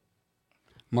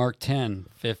 Mark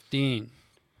 10:15.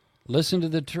 Listen to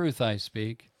the truth I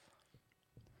speak.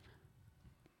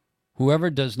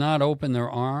 Whoever does not open their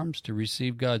arms to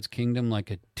receive God's kingdom like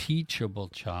a teachable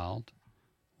child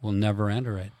will never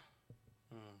enter it.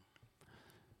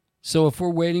 So if we're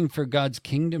waiting for God's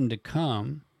kingdom to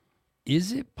come,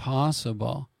 is it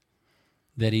possible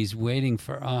that he's waiting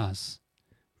for us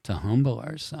to humble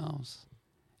ourselves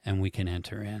and we can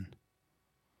enter in?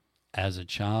 As a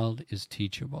child is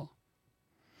teachable.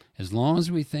 As long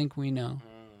as we think we know,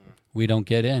 we don't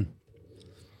get in.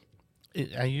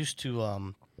 I used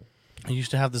to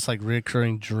have this like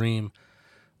recurring dream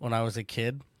when I was a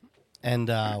kid, and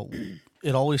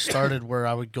it always started where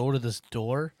I would go to this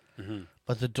door,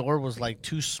 but the door was like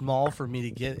too small for me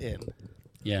to get in.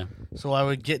 Yeah. So I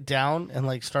would get down and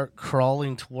like start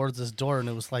crawling towards this door, and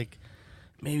it was like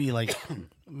maybe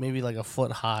a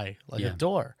foot high, like a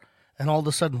door, and all of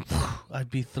a sudden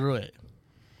I'd be through it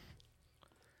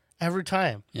every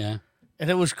time. Yeah. And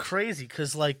it was crazy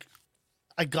because like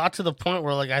I got to the point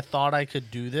where like I thought I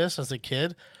could do this as a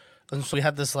kid, and so we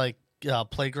had this like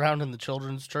playground in the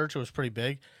children's church. It was pretty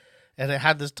big, and it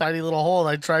had this tiny little hole. And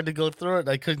I tried to go through it, and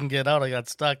I couldn't get out. I got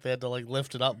stuck. They had to like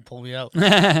lift it up and pull me out.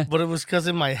 But it was because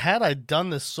in my head I'd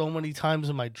done this so many times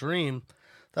in my dream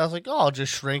that I was like, oh, I'll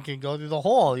just shrink and go through the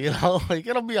hole. You know, like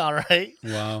it'll be all right.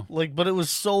 Wow. Like, but it was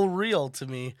so real to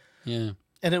me. Yeah.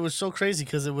 And it was so crazy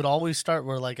because it would always start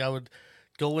where like I would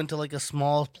go into like a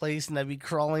small place and I'd be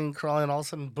crawling, all of a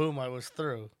sudden, boom, I was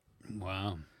through.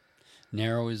 Wow.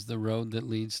 Narrow is the road that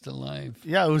leads to life.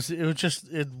 Yeah,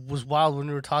 it was wild when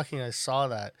we were talking. I saw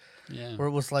that. Yeah. Where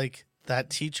it was like that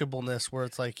teachableness where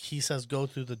it's like he says go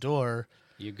through the door.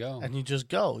 You go. And you just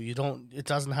go. It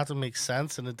doesn't have to make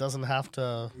sense, and it doesn't have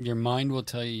to. Your mind will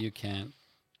tell you can't.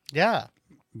 Yeah.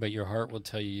 But your heart will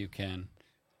tell you can,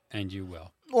 and you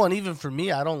will. Well, and even for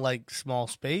me, I don't like small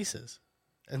spaces.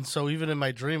 And so even in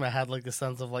my dream, I had like the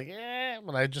sense of like,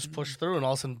 but I just pushed through, and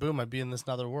all of a sudden, boom, I'd be in this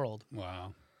other world.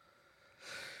 Wow.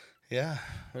 Yeah,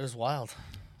 it was wild.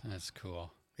 That's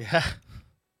cool. Yeah.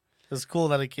 It's cool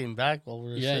that it came back while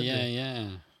we were sitting there.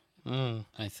 Yeah.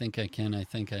 I think I can.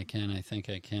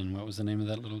 What was the name of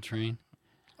that little train?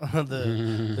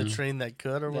 the train that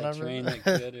could or whatever. The train that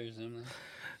could or something.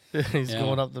 He's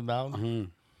going up the mountain. Mm-hmm.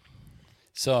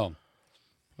 So.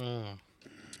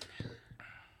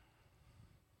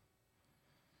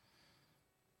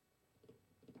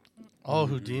 Oh,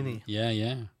 Houdini.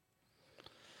 Yeah.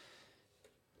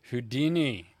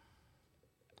 Houdini.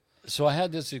 So I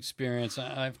had this experience.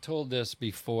 I've told this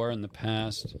before in the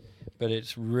past, but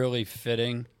it's really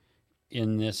fitting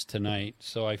in this tonight.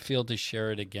 So I feel to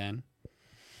share it again.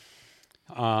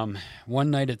 One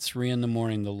night at 3 a.m,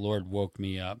 the Lord woke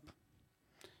me up,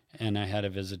 and I had a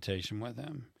visitation with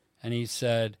him. And he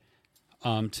said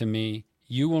to me,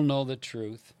 "You will know the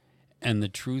truth, and the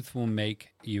truth will make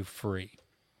you free."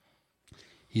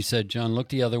 He said, "John, look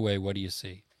the other way. What do you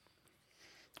see?"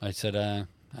 I said,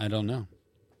 I don't know.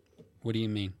 What do you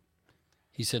mean?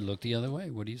 He said, "Look the other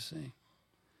way. What do you see?"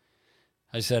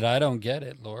 I said, "I don't get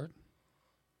it, Lord."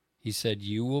 He said,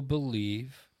 "You will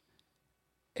believe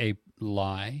a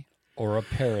lie or a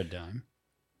paradigm,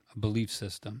 a belief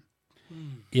system.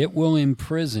 It will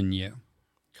imprison you."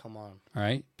 Come on. All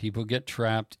right? People get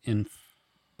trapped in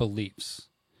beliefs.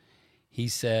 He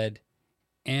said,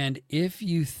 "And if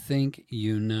you think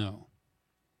you know,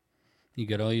 you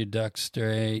got all your ducks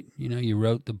straight, you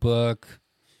wrote the book,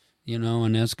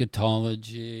 on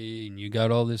eschatology, and you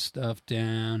got all this stuff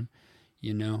down,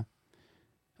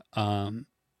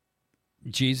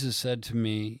 Jesus said to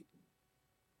me,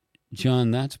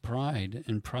 John, that's pride,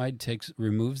 and pride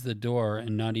removes the door,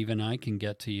 and not even I can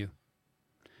get to you."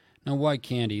 Now, why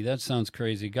can't he? That sounds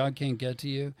crazy. God can't get to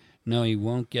you? No, he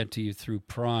won't get to you through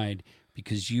pride,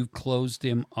 because you've closed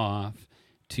him off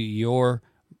to your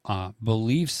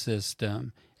belief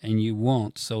system, and you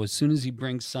won't. So as soon as he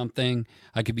brings something,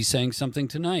 I could be saying something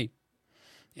tonight,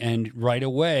 and right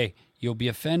away you'll be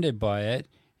offended by it,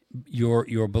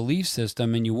 your belief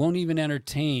system, and you won't even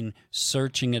entertain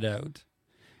searching it out.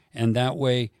 And that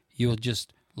way you'll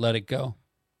just let it go,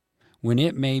 when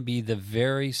it may be the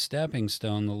very stepping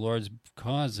stone the Lord's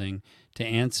causing to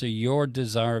answer your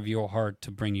desire of your heart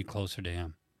to bring you closer to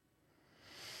him.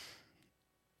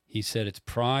 He said, it's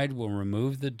pride will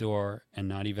remove the door, and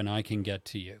not even I can get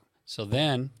to you. So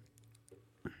then,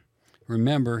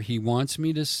 remember, he wants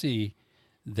me to see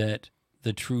that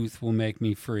the truth will make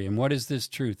me free. And what is this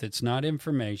truth? It's not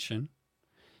information.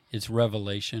 It's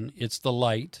revelation. It's the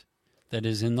light that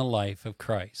is in the life of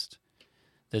Christ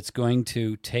that's going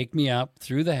to take me up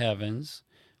through the heavens,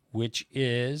 which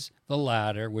is the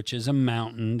ladder, which is a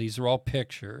mountain. These are all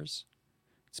pictures.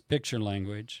 It's picture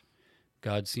language.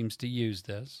 God seems to use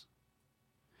this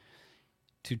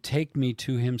to take me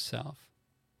to himself.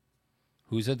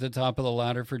 Who's at the top of the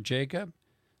ladder for Jacob?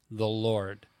 The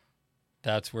Lord.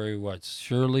 That's where he was.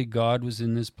 Surely God was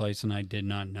in this place and I did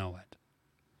not know it.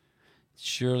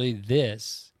 Surely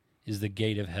this is the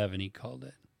gate of heaven, he called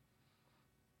it.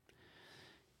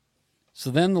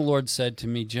 So then the Lord said to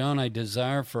me, John, I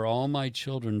desire for all my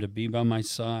children to be by my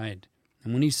side.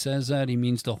 And when he says that, he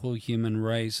means the whole human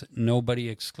race, nobody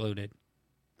excluded.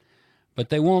 But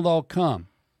they won't all come.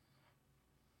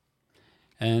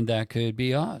 And that could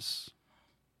be us.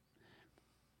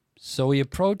 So he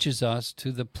approaches us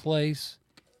to the place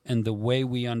and the way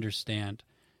we understand.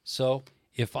 So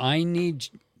if I need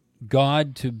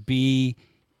God to be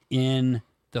in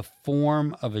the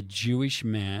form of a Jewish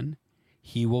man,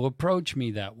 he will approach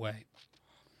me that way.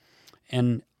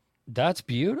 And that's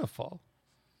beautiful.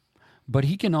 But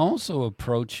he can also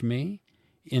approach me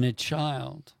in a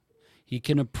child. He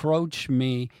can approach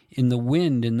me in the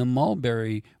wind, in the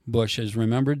mulberry bushes.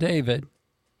 Remember David?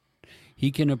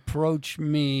 He can approach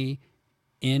me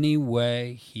any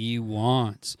way he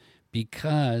wants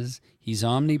because he's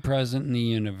omnipresent in the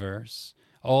universe.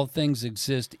 All things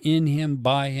exist in him,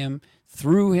 by him,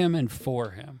 through him, and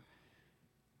for him.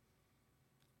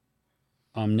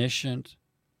 Omniscient,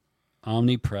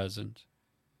 omnipresent.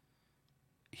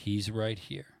 He's right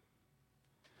here.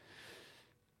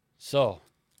 So,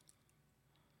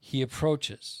 he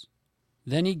approaches.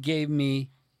 Then he gave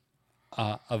me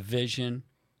a vision.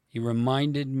 He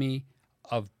reminded me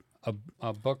of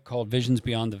a book called Visions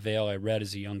Beyond the Veil I read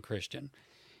as a young Christian.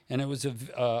 And it was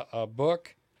a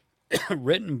book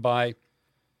written by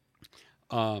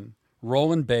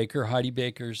Roland Baker, Heidi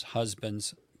Baker's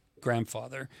husband's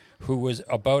grandfather, who was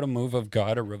about a move of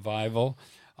God, a revival.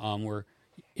 We're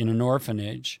in an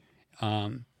orphanage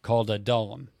called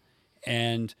Adullam.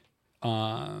 And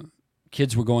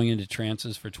kids were going into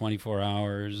trances for 24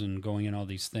 hours and going in all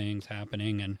these things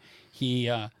happening. And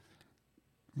he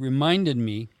reminded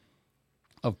me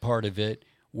of part of it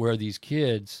where these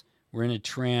kids were in a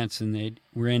trance and they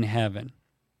were in heaven.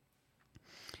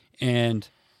 And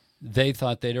they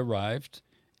thought they'd arrived.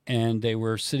 And they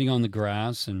were sitting on the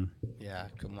grass, and yeah,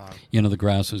 come on, the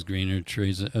grass was greener,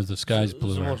 trees, the sky's bluer. It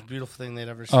was the most beautiful thing they'd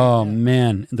ever seen. Oh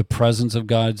man, the presence of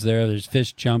God's there. There's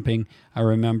fish jumping. I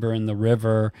remember in the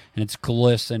river, and it's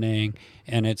glistening,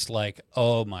 and it's like,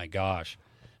 oh my gosh.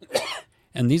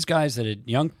 And these guys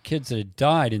young kids that had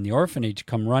died in the orphanage,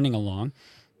 come running along,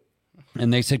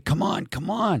 and they said, "Come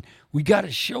on, we got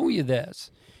to show you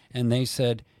this." And they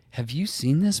said, "Have you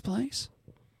seen this place?"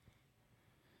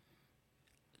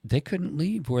 They couldn't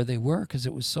leave where they were because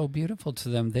it was so beautiful to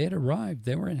them. They had arrived.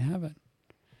 They were in heaven.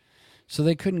 So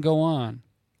they couldn't go on.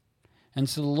 And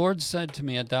so the Lord said to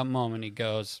me at that moment, he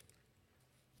goes,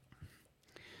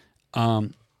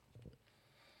 I've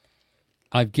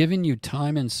given you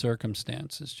time and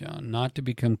circumstances, John, not to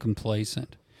become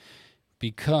complacent.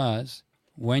 Because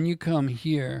when you come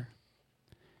here,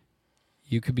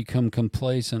 you could become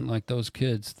complacent like those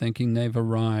kids, thinking they've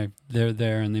arrived. They're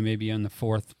there, and they may be on the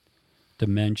fourth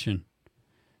dimension.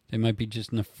 They might be just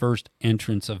in the first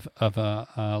entrance of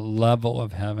a level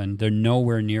of heaven. They're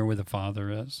nowhere near where the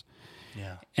Father is.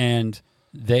 Yeah. And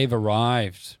they've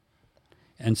arrived.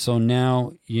 And so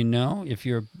now, if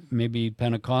you're maybe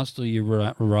Pentecostal, you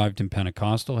arrived in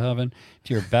Pentecostal heaven.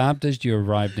 If you're Baptist, you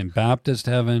arrived in Baptist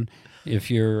heaven. If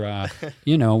you're,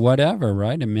 whatever,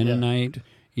 right? A Mennonite,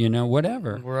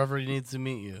 whatever. Wherever he needs to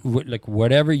meet you. Like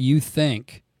whatever you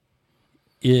think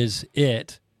is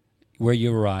it, where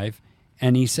you arrive.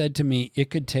 And he said to me,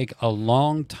 it could take a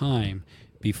long time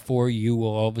before you will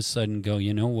all of a sudden go,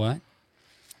 you know what?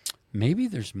 Maybe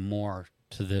there's more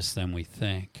to this than we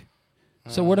think.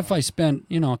 So what if I spent,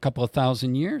 a couple of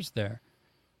 1,000 years there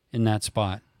in that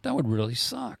spot? That would really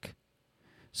suck.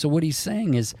 So what he's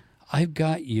saying is, I've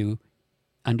got you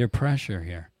under pressure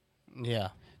here. Yeah.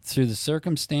 Through the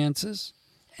circumstances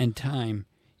and time,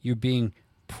 you're being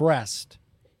pressed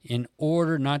in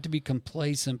order not to be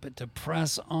complacent, but to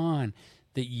press on,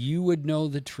 that you would know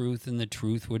the truth and the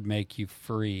truth would make you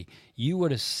free. You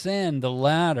would ascend the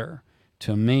ladder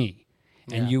to me,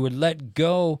 and you would let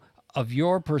go of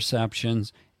your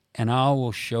perceptions, and I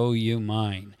will show you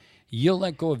mine. You'll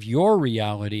let go of your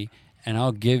reality, and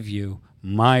I'll give you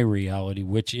my reality,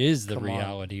 which is the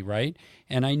reality, right?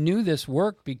 And I knew this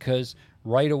worked because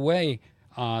right away,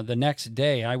 the next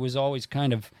day, I was always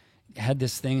kind of had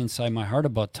this thing inside my heart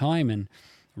about time, and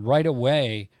right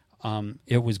away,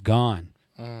 it was gone.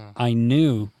 I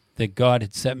knew that God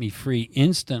had set me free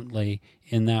instantly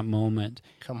in that moment.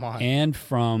 Come on. And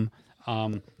from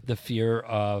the fear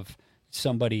of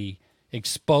somebody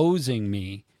exposing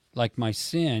me, like my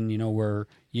sin, you know, where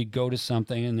you go to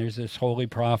something and there's this holy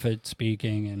prophet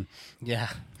speaking and Yeah.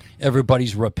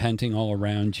 everybody's repenting all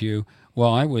around you.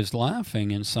 Well, I was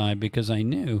laughing inside because I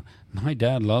knew my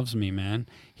dad loves me, man.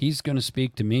 He's going to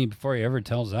speak to me before he ever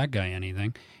tells that guy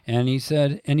anything. And he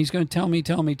said, and he's going to tell me.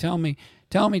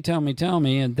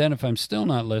 And then if I'm still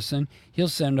not listening, he'll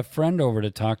send a friend over to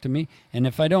talk to me. And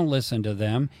if I don't listen to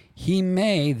them, he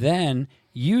may then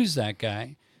use that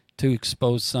guy to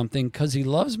expose something because he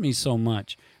loves me so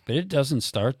much. But it doesn't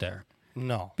start there.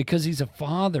 No. Because he's a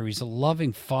father. He's a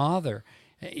loving father.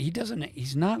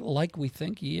 He's not like we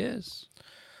think he is.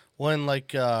 When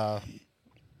like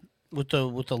with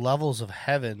the levels of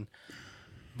heaven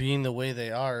being the way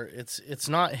they are, it's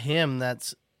not him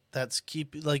that's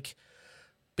keep like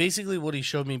basically what he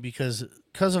showed me because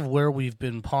of where we've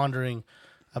been pondering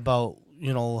about,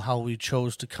 you know, how we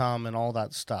chose to come and all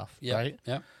that stuff, right?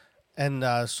 Yeah.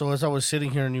 And so as I was sitting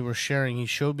here and you were sharing, he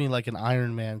showed me like an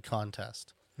Ironman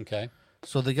contest. Okay.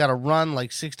 So they got to run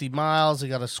like 60 miles. They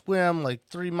got to swim like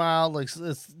 3 miles.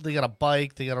 Like they got to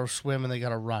bike, they got to swim, and they got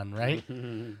to run, right?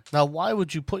 Now, why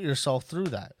would you put yourself through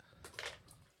that?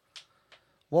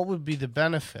 What would be the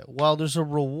benefit? Well, there's a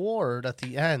reward at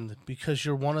the end because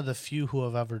you're one of the few who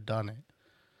have ever done it.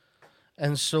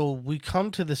 And so we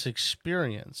come to this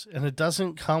experience, and it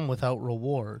doesn't come without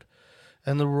reward.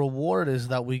 And the reward is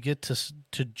that we get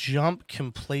to jump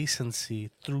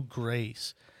complacency through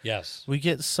grace. Yes. We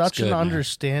get such an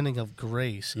understanding of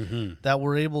grace that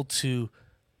we're able to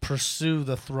pursue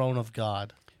the throne of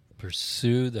God.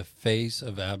 Pursue the face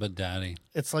of Abba Daddy.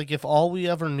 It's like if all we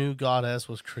ever knew God as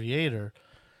was creator,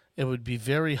 it would be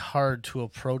very hard to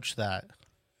approach that.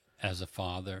 As a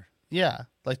father. Yeah,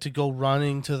 like to go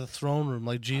running to the throne room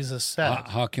like Jesus said.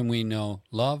 How can we know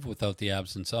love without the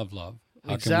absence of love?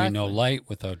 How Exactly. can we know light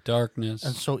without darkness?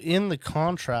 And so in the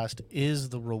contrast is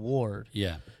the reward.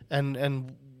 Yeah.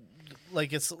 And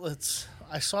like it's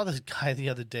I saw this guy the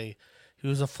other day. He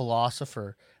was a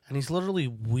philosopher and he's literally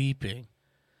weeping.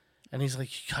 And he's like,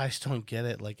 you guys don't get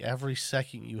it. Like every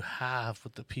second you have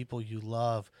with the people you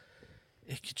love,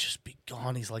 it could just be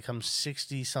gone. He's like, I'm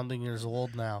 60 something years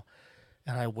old now.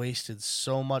 And I wasted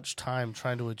so much time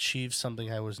trying to achieve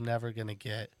something I was never going to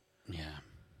get. Yeah.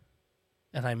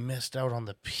 And I missed out on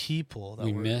the people that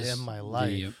We were miss in my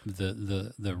life.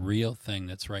 the real thing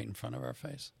that's right in front of our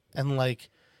face. And like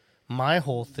my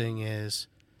whole thing is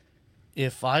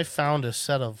if I found a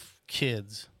set of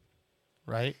kids,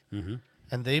 right? Mm-hmm.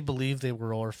 And they believed they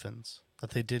were orphans, that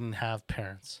they didn't have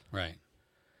parents. Right.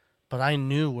 But I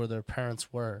knew where their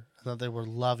parents were and that they were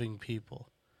loving people.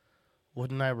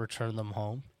 Wouldn't I return them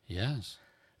home? Yes.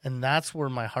 And that's where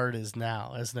my heart is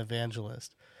now as an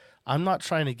evangelist. I'm not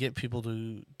trying to get people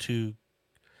to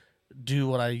do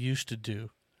what I used to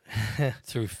do.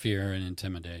 Through fear and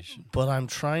intimidation. But I'm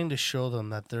trying to show them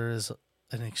that there is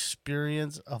an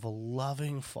experience of a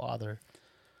loving father.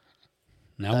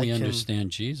 Now we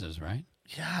understand Jesus, right?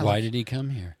 Yeah. Why did he come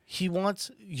here? He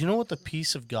wants, you know what the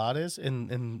peace of God is?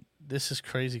 And this is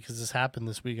crazy because this happened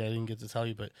this week. I didn't get to tell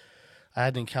you, but I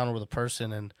had an encounter with a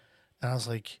person and I was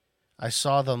like, I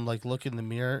saw them like look in the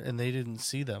mirror and they didn't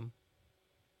see them.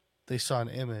 They saw an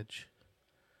image.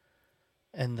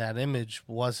 And that image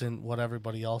wasn't what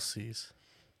everybody else sees.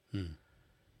 Hmm.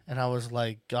 And I was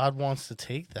like, God wants to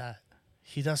take that.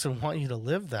 He doesn't want you to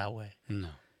live that way. No.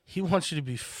 He wants you to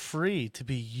be free, to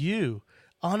be you,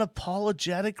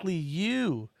 unapologetically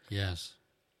you. Yes.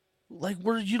 Like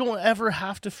where you don't ever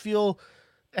have to feel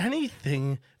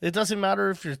anything. It doesn't matter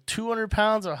if you're 200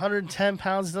 pounds or 110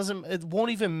 pounds. It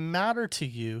won't even matter to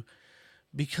you.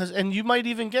 Because and you might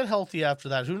even get healthy after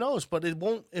that. Who knows? But it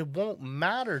won't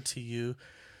matter to you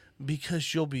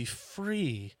because you'll be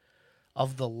free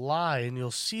of the lie and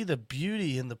you'll see the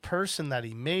beauty in the person that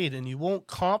he made and you won't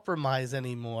compromise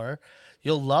anymore.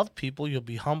 You'll love people, you'll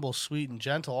be humble, sweet, and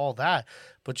gentle, all that,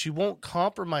 but you won't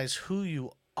compromise who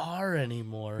you are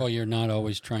anymore. Well, you're not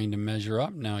always trying to measure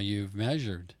up now. You've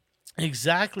measured.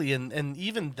 Exactly, and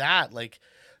even that, like,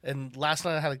 and last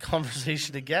night I had a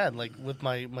conversation again, like with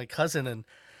my cousin, and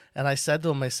I said to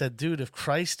him, I said, dude, if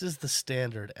Christ is the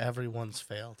standard, everyone's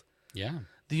failed. Yeah.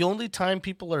 The only time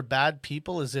people are bad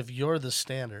people is if you're the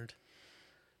standard.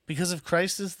 Because if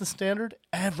Christ is the standard,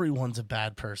 everyone's a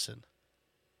bad person.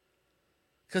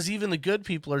 Because even the good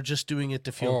people are just doing it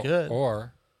to feel good.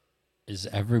 Or is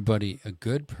everybody a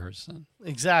good person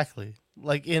Exactly.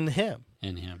 Like in him.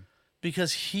 in him?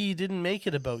 Because he didn't make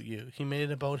it about you. He made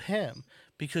it about him.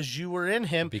 Because you were in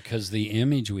him. Because the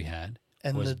image we had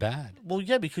And was bad. Well,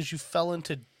 yeah, because you fell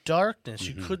into darkness.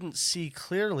 You couldn't see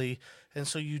clearly. And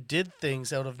so you did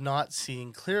things out of not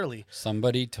seeing clearly.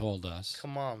 Somebody told us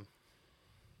Come on.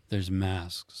 there's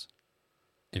masks.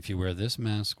 If you wear this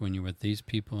mask when you're with these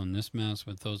people, and this mask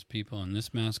with those people, and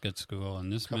this mask at school,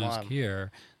 and this mask here,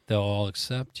 they'll all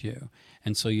accept you.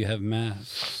 And so you have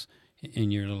masks in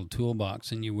your little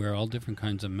toolbox, and you wear all different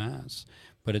kinds of masks.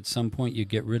 But at some point, you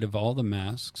get rid of all the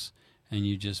masks, and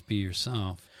you just be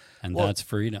yourself, and that's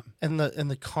freedom. And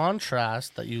the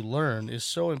contrast that you learn is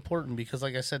so important because,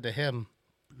 like I said to him,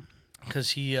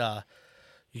 because he,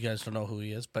 you guys don't know who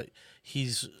he is, but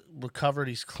he's recovered,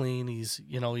 he's clean, he's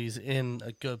in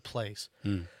a good place.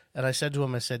 And I said to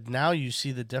him, I said, now you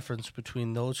see the difference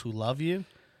between those who love you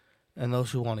and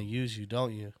those who want to use you,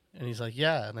 don't you? And he's like,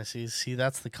 yeah. And I see,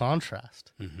 that's the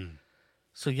contrast.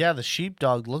 So yeah, the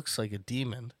sheepdog looks like a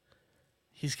demon.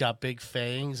 He's got big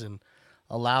fangs and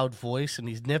a loud voice, and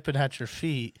he's nipping at your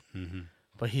feet,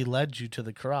 but he led you to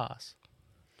the cross.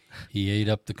 He ate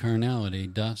up the carnality,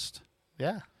 dust.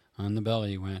 Yeah. On the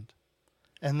belly went.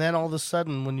 And then all of a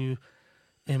sudden, when you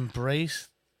embrace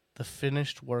the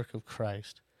finished work of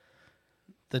Christ,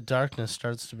 the darkness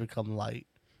starts to become light.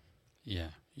 Yeah,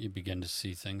 you begin to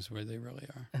see things where they really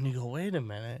are. And you go, wait a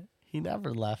minute. He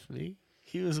never left me.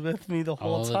 He was with me the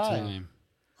whole time.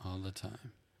 All the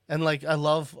time. And like, I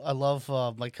love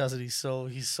my cousin. He's so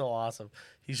awesome.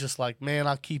 He's just like, man,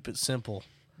 I'll keep it simple.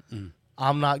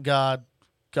 I'm not God.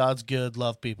 God's good.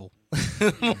 Love people.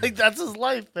 Like, that's his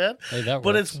life, man. Hey, that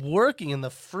but works. it's working, and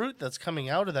the fruit that's coming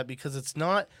out of that, because it's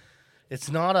not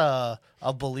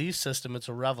a belief system, it's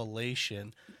a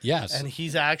revelation. Yes. And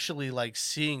he's actually like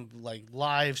seeing like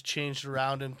lives changed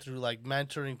around him through like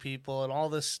mentoring people and all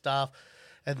this stuff,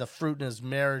 and the fruit in his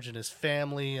marriage and his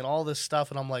family and all this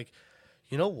stuff. And I'm like,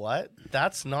 you know what?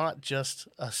 That's not just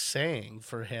a saying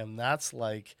for him. That's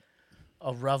like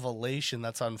a revelation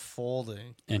that's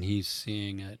unfolding. And he's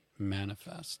seeing it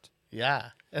manifest. Yeah.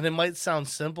 And it might sound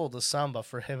simple to some, but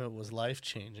for him it was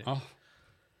life-changing. Oh.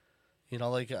 You know,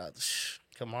 like,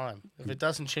 come on. If it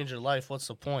doesn't change your life, what's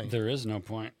the point? There is no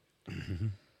point.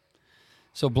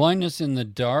 So blindness in the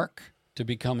dark to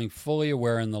becoming fully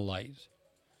aware in the light.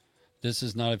 This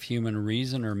is not of human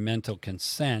reason or mental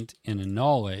consent in a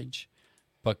knowledge,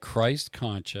 but Christ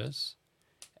conscious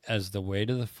as the way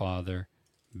to the Father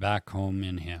back home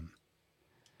in him.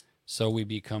 So we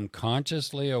become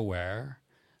consciously aware.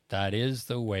 That is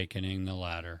the awakening, the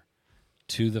ladder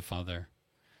to the Father.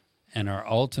 And our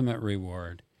ultimate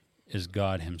reward is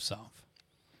God himself.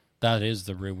 That is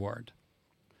the reward.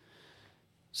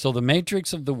 So the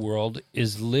matrix of the world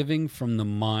is living from the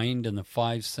mind and the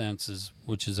five senses,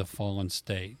 which is a fallen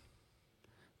state.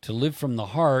 To live from the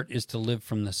heart is to live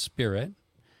from the spirit,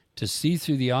 to see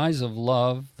through the eyes of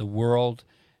love the world,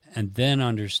 and then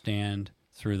understand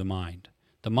through the mind.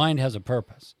 The mind has a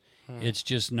purpose. It's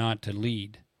just not to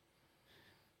lead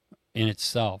in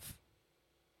itself.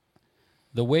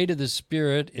 The way to the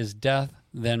spirit is death,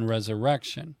 then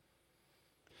resurrection.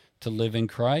 To live in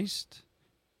Christ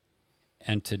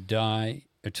and to die,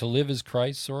 or to live as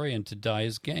Christ, and to die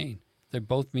as gain. They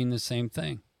both mean the same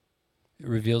thing. It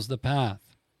reveals the path.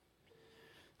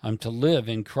 I'm to live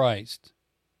in Christ,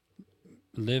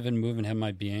 live and move and have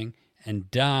my being,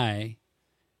 and die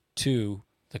to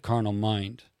the carnal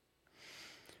mind.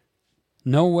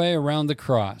 No way around the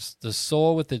cross. The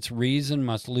soul with its reason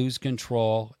must lose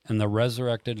control, and the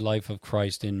resurrected life of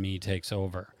Christ in me takes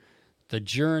over. The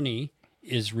journey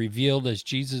is revealed as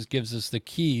Jesus gives us the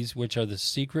keys, which are the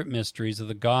secret mysteries of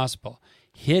the gospel,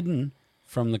 hidden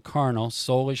from the carnal,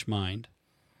 soulish mind.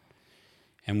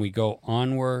 And we go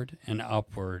onward and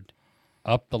upward,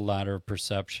 up the ladder of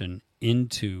perception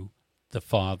into the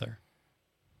Father.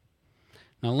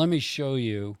 Now let me show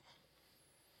you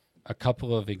a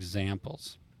couple of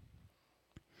examples.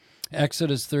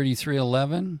 Exodus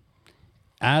 33:11,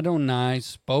 Adonai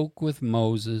spoke with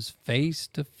Moses face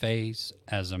to face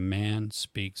as a man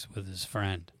speaks with his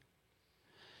friend.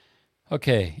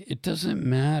 Okay, it doesn't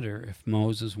matter if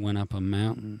Moses went up a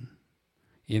mountain.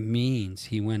 It means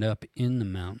he went up in the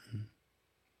mountain.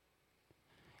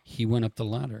 He went up the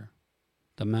ladder.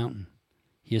 the mountain.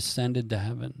 He ascended the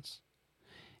heavens,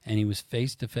 and he was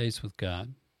face to face with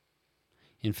God.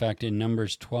 In fact, in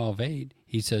Numbers 12:8,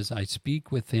 he says, I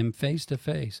speak with him face to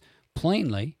face,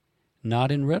 plainly,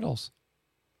 not in riddles.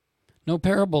 No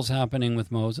parables happening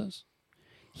with Moses.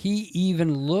 He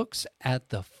even looks at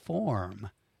the form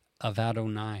of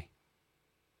Adonai.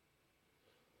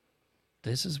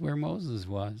 This is where Moses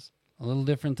was, a little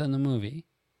different than the movie.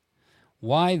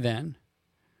 Why then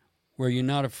were you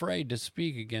not afraid to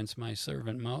speak against my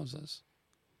servant Moses?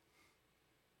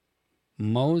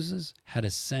 Moses had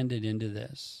ascended into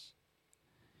this.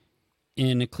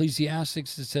 In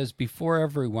Ecclesiastes it says, before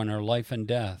everyone are life and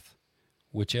death.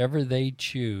 Whichever they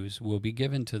choose will be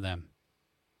given to them.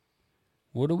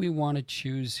 What do we want to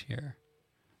choose here?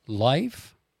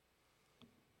 Life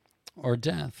or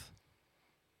death?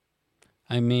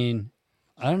 I mean,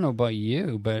 I don't know about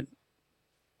you, but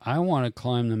I want to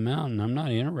climb the mountain. I'm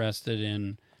not interested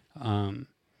in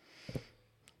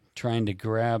trying to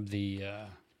grab the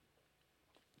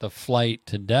flight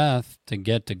to death to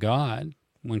get to God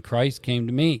when Christ came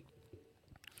to me.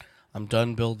 I'm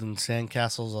done building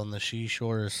sandcastles on the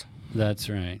seashores. That's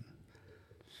right.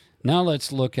 Now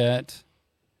let's look at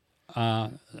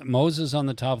Moses on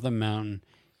the top of the mountain.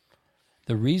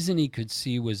 The reason he could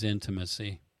see was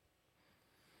intimacy.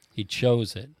 He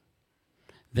chose it.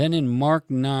 Then in Mark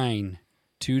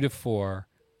 9:2-4,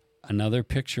 another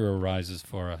picture arises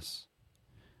for us.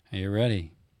 Are you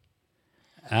ready?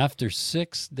 After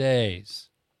 6 days,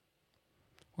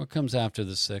 what comes after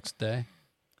the 6th day?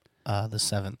 The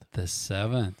 7th. The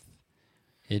 7th.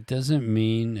 It doesn't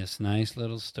mean this nice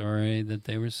little story that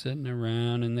they were sitting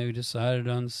around and they decided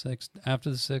on after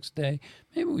the 6th day,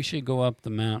 maybe we should go up the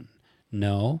mountain.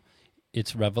 No,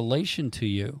 it's revelation to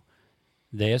you.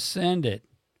 They ascended.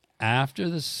 After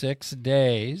the 6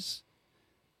 days,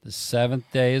 the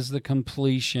 7th day is the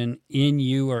completion in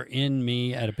you or in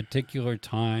me at a particular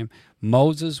time.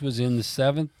 Moses was in the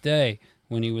 7th day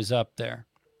when he was up there.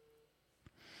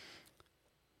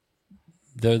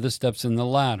 They're the steps in the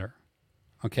ladder.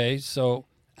 Okay, so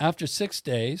after 6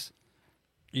 days,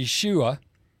 Yeshua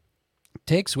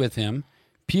takes with him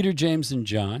Peter, James, and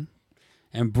John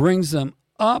and brings them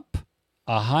up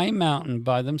a high mountain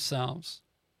by themselves.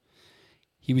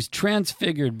 He was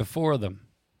transfigured before them.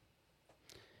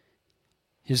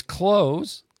 His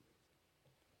clothes,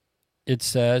 it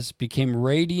says, became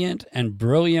radiant and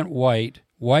brilliant white,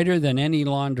 whiter than any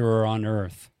launderer on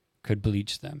earth could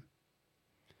bleach them.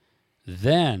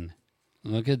 Then,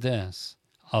 look at this.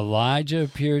 Elijah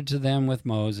appeared to them with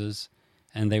Moses,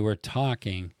 and they were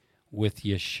talking with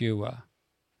Yeshua.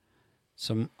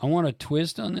 So I want to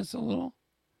twist on this a little.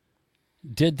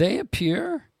 Did they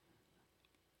appear?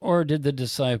 Or did the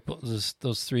disciples,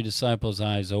 those 3 disciples'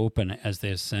 eyes open as they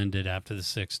ascended after the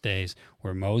 6 days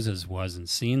where Moses was and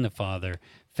seen the Father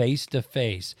face to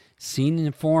face, seen in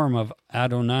the form of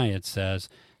Adonai, it says.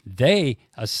 They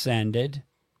ascended,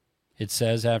 it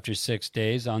says, after 6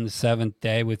 days on the 7th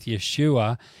day with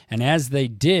Yeshua. And as they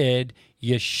did,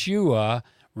 Yeshua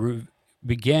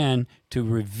began to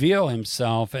reveal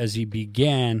himself as he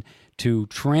began to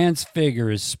transfigure.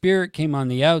 His spirit came on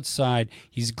the outside.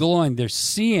 He's glowing. They're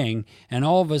seeing. And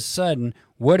all of a sudden,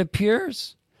 what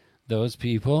appears? Those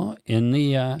people in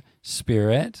the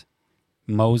spirit,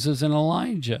 Moses and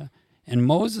Elijah. And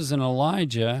Moses and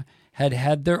Elijah had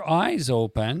had their eyes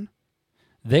open.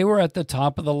 They were at the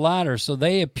top of the ladder. So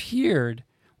they appeared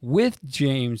with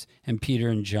James and Peter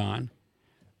and John.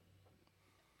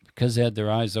 Because they had their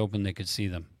eyes open, they could see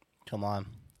them. Come on.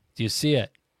 Do you see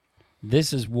it?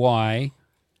 This is why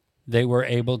they were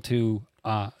able to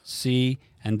see,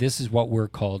 and this is what we're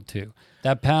called to.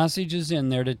 That passage is in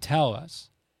there to tell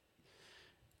us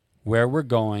where we're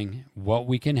going, what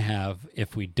we can have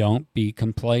if we don't be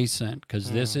complacent,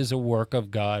 because this is a work of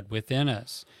God within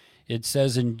us. It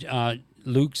says in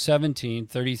Luke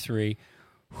 17:33,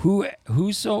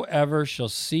 whosoever shall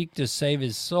seek to save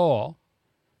his soul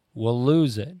will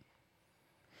lose it.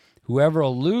 Whoever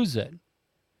will lose it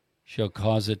shall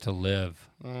cause it to live.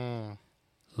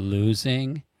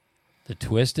 Losing the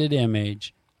twisted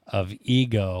image of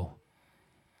ego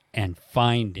and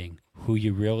finding who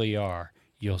you really are,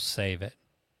 you'll save it.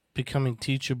 Becoming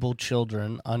teachable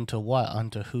children unto what?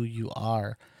 Unto who you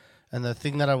are. And the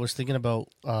thing that I was thinking about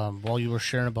while you were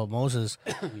sharing about Moses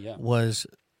was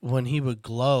when he would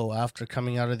glow after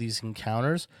coming out of these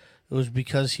encounters, it was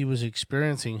because he was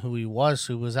experiencing who he was.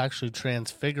 So he was actually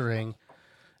transfiguring,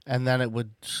 and then it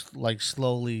would like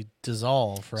slowly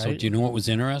dissolve, right? So do you know what was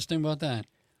interesting about that?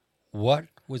 What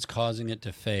was causing it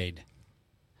to fade?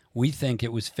 We think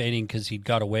it was fading because he'd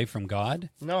got away from God.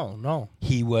 No.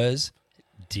 He was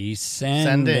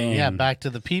descending. Yeah, back to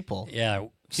the people. Yeah.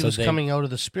 He was coming out of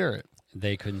the Spirit.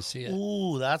 They couldn't see it.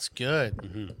 Ooh, that's good.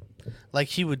 Mm-hmm. Like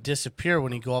he would disappear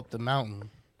when he go up the mountain.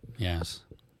 Yes.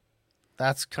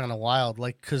 That's kind of wild.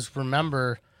 Like, because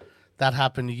remember, that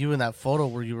happened to you in that photo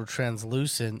where you were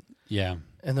translucent. Yeah.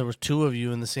 And there was two of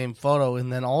you in the same photo.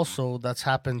 And then also that's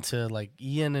happened to like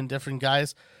Ian and different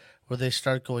guys where they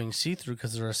start going see-through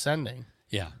because they're ascending.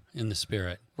 Yeah, in the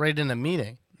Spirit. Right in a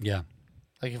meeting. Yeah.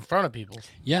 Like in front of people.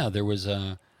 Yeah, there was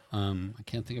a, I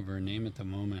can't think of her name at the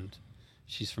moment.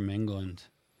 She's from England.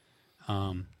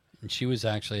 And she was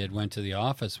actually, had went to the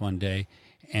office one day,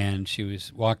 and she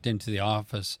was walked into the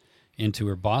office, into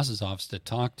her boss's office to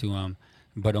talk to him,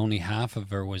 but only half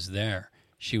of her was there.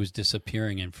 She was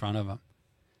disappearing in front of him.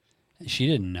 She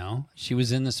didn't know. She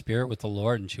was in the Spirit with the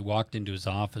Lord, and she walked into his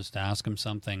office to ask him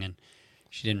something, and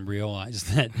she didn't realize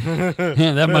that.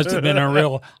 That must have been a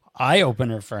real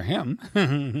eye-opener for him.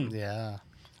 Yeah.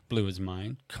 Blew his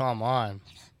mind. Come on.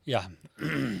 Yeah.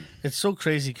 It's so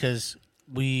crazy because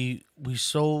we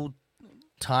so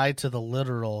tied to the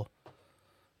literal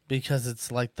because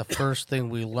it's like the first thing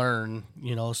we learn.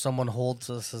 You know, someone holds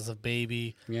us as a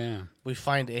baby. Yeah. We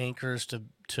find anchors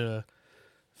to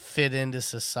fit into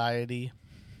society.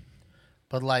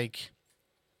 But like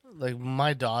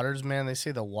my daughters, man, they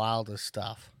say the wildest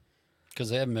stuff. Because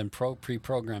they haven't been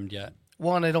pre-programmed yet.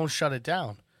 Well, and they don't shut it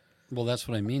down. Well, that's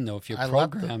what I mean, though. If you're I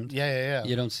let programmed, them, yeah.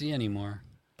 you don't see anymore.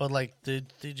 But like they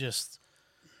just,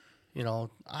 you know,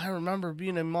 I remember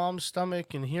being in mom's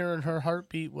stomach and hearing her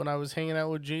heartbeat when I was hanging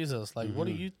out with Jesus. Like, what?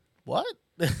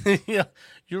 Yeah,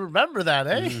 you remember that,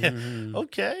 eh? Mm-hmm.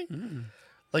 Okay. Mm.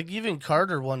 Like even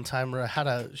Carter one time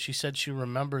she said she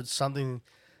remembered something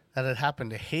that had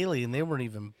happened to Haley and they weren't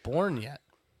even born yet.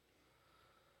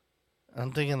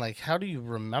 I'm thinking like, how do you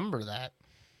remember that?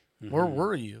 Mm-hmm. Where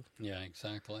were you? Yeah,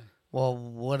 exactly. Well,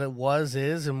 what it was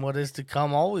is, and what is to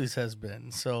come always has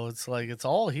been. So it's like, it's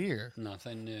all here.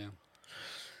 Nothing new.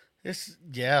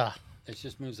 Yeah. It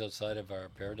just moves outside of our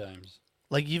paradigms.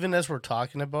 Like, even as we're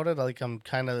talking about it, like, I'm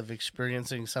kind of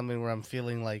experiencing something where I'm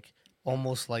feeling like,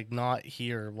 almost like not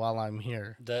here while I'm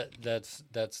here. That's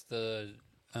the,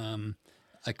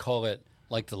 I call it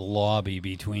like the lobby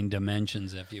between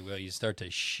dimensions, if you will. You start to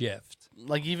shift.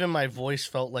 Like even my voice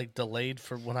felt like delayed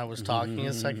for when I was talking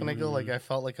a second ago. Like I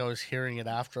felt like I was hearing it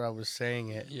after I was saying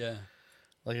it. Yeah.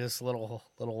 Like it's a little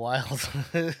wild.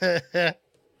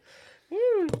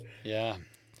 Yeah.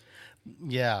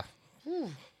 Yeah. So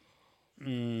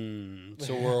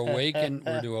we're awakened.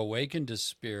 We're to awaken to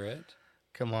Spirit.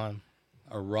 Come on.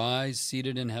 Arise,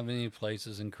 seated in heavenly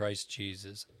places in Christ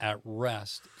Jesus, at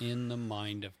rest in the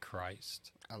mind of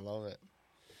Christ. I love it.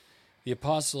 The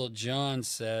Apostle John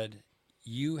said,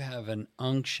 you have an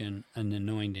unction, an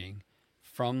anointing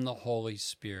from the Holy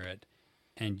Spirit,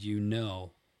 and you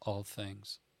know all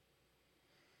things.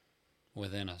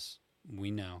 Within us,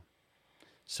 we know.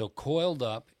 So coiled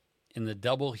up in the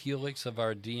double helix of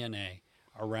our DNA,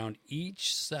 around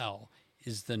each cell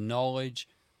is the knowledge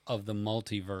of the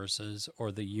multiverses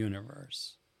or the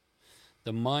universe.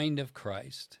 The mind of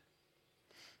Christ.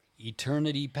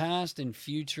 Eternity past and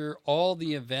future, all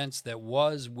the events that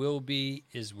was, will be,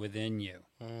 is within you.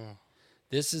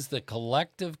 This is the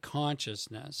collective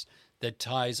consciousness that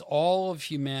ties all of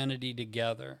humanity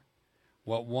together.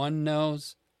 What one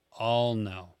knows, all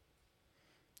know.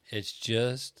 It's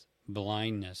just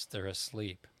blindness. They're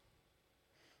asleep.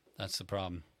 That's the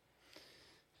problem.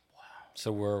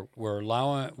 So we're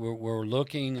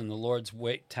looking, and the Lord's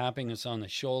tapping us on the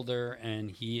shoulder,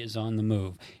 and He is on the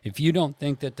move. If you don't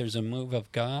think that there's a move of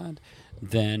God,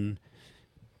 then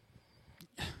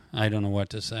I don't know what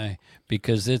to say,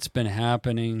 because it's been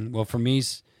happening. Well, for me,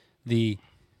 the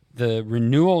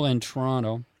renewal in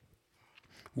Toronto,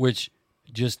 which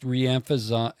just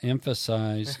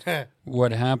emphasized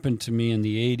what happened to me in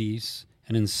the 80s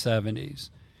and in the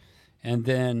 70s, and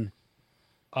then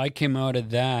I came out of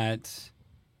that,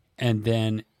 and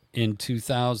then in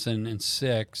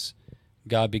 2006,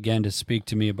 God began to speak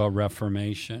to me about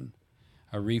reformation,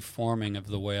 a reforming of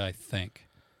the way I think.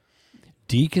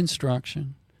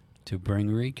 Deconstruction to bring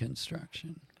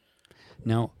reconstruction.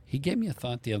 Now, He gave me a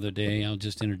thought the other day. I'll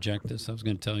just interject this. I was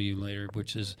going to tell you later,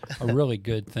 which is a really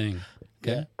good thing.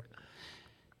 Okay? Yeah.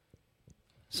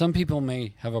 Some people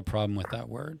may have a problem with that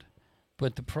word,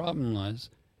 but the problem is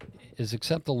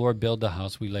except the Lord build the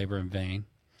house, we labor in vain.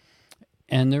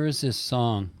 And there is this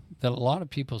song that a lot of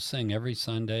people sing every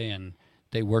Sunday, and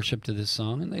they worship to this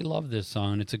song, and they love this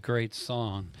song. It's a great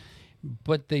song.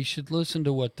 But they should listen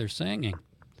to what they're singing,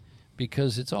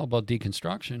 because it's all about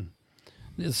deconstruction.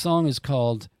 The song is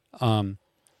called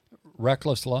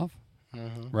Reckless Love,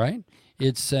 right?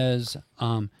 it says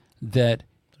that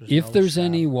There's if no there's shadow.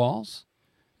 any walls,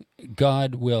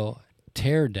 God will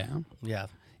tear down. Yeah.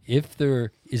 If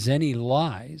there is any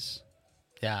lies,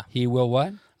 Yeah. he will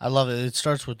what? I love it. It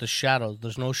starts with the shadow.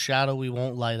 There's no shadow we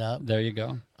won't light up. There you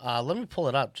go. Let me pull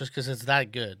it up just because it's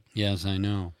that good. Yes, I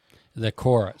know. The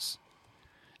chorus.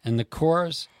 And the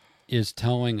chorus is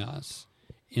telling us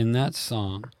in that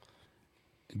song,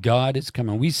 God is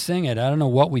coming. We sing it. I don't know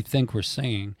what we think we're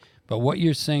singing, but what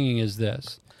you're singing is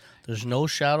this. There's no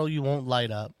shadow you won't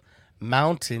light up.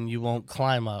 Mountain you won't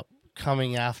climb up.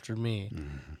 Coming after me.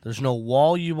 There's no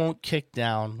wall you won't kick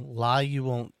down. Lie you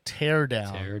won't tear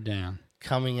down. Tear down.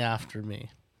 Coming after me.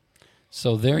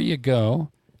 So there you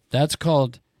go. That's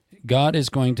called God is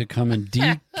going to come and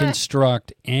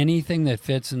deconstruct anything that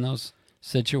fits in those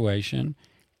situation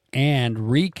and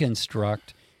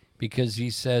reconstruct, because he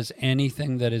says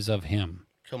anything that is of him.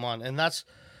 Come on. And that's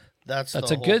That's the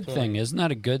a whole good point. thing. Isn't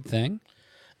that a good thing?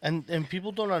 And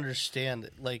people don't understand,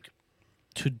 like,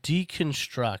 to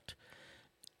deconstruct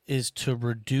is to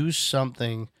reduce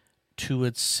something to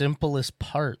its simplest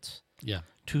parts, Yeah.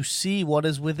 to see what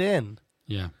is within.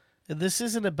 Yeah. This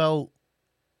isn't about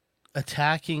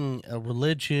attacking a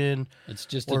religion It's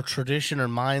just or tradition or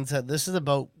mindset. This is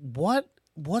about what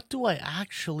do I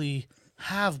actually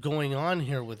have going on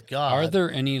here with God? are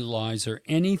there any lies or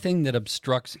anything that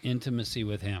obstructs intimacy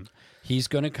with him? He's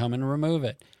going to come and remove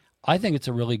it. I think it's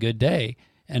a really good day.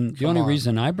 And the only on.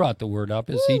 reason I brought the word up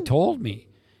is he told me.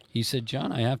 He said,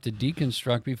 John, I have to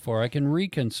deconstruct before I can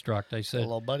reconstruct. I said,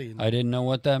 Hello, buddy. I didn't know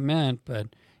what that meant, but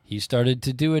he started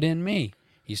to do it in me.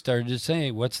 He started to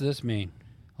say, what's this mean?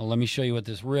 Well, let me show you what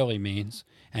this really means.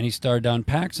 And he started to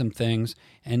unpack some things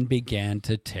and began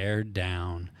to tear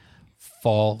down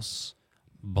false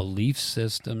belief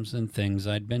systems and things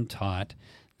I'd been taught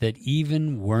that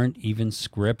weren't even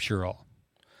scriptural.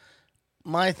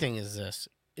 My thing is this.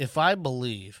 If I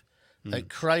believe that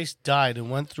Christ died and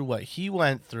went through what he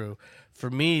went through for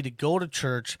me to go to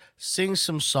church, sing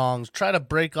some songs, try to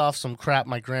break off some crap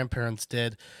my grandparents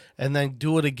did, and then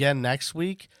do it again next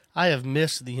week, I have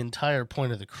missed the entire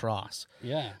point of the cross.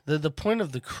 Yeah. The point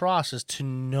of the cross is to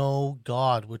know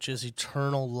God, which is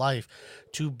eternal life,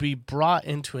 to be brought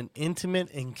into an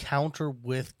intimate encounter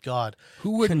with God.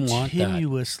 Who wouldn't want that?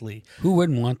 Continuously. Who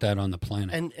wouldn't want that on the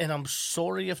planet? And I'm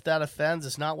sorry if that offends.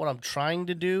 It's not what I'm trying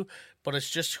to do, but it's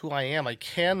just who I am. I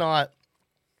can't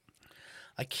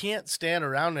stand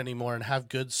around anymore and have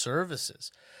good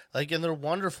services. Like, and they're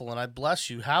wonderful, and I bless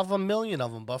you. Have a million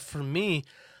of them. But for me,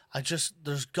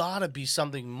 there's got to be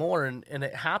something more. And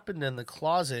it happened in the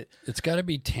closet. It's got to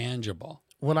be tangible.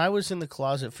 When I was in the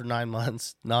closet for 9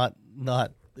 months,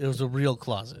 it was a real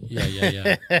closet.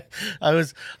 Yeah. I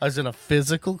was in a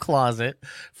physical closet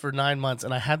for 9 months,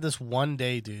 and I had this one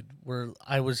day, dude, where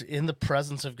I was in the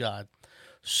presence of God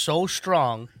so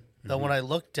strong that when I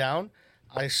looked down,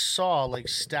 I saw like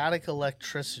static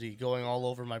electricity going all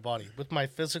over my body. With my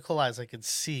physical eyes, I could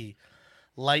see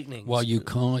lightning. Well, you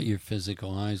call it your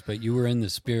physical eyes, but you were in the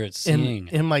spirit seeing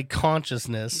it. in my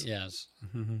consciousness. Yes.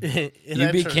 It You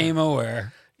entered- became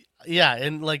aware. Yeah,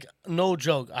 and like, no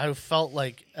joke, I felt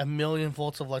like 1,000,000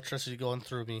 volts of electricity going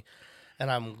through me,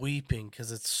 and I'm weeping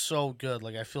because it's so good.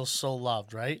 Like, I feel so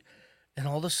loved, right? And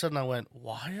all of a sudden I went,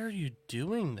 why are you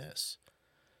doing this?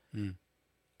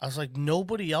 I was like,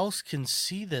 nobody else can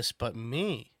see this but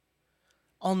me.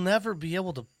 I'll never be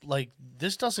able to, like,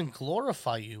 this doesn't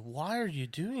glorify you. Why are you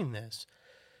doing this?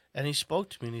 And he spoke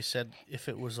to me and he said, if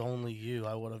it was only you,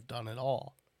 I would have done it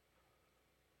all.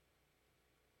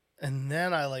 And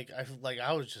then I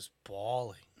was just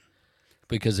bawling.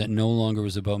 Because it no longer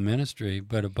was about ministry,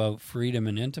 but about freedom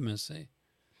and intimacy.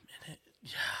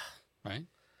 Right?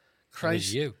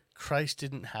 Christ, you. Christ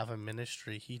didn't have a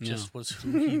ministry. He No. just was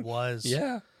who he was.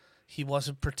 Yeah. He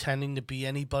wasn't pretending to be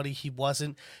anybody. He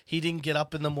didn't get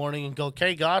up in the morning and go,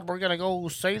 okay, God, we're going to go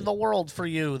save the world for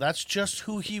you. That's just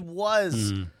who he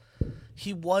was.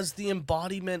 He was the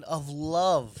embodiment of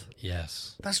love.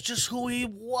 Yes. That's just who he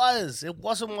was. It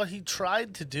wasn't what he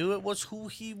tried to do. It was who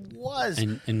he was.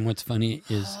 And what's funny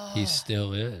is he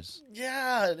still is.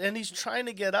 Yeah, and he's trying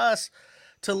to get us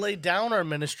to lay down our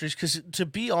ministries because, to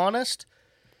be honest,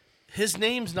 his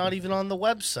name's not even on the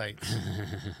website.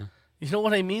 You know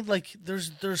what I mean? Like,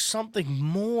 there's something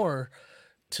more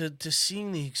to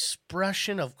seeing the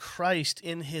expression of Christ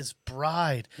in his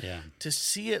bride. Yeah. To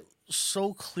see it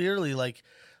so clearly, like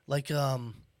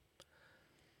I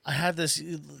had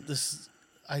this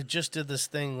I just did this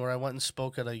thing where I went and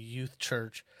spoke at a youth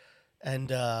church, and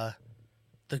the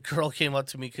girl came up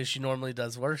to me because she normally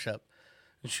does worship,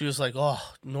 and she was like, oh,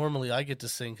 normally I get to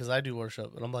sing because I do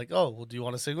worship. And I'm like, oh, well, do you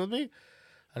want to sing with me?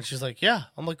 And she's like, yeah.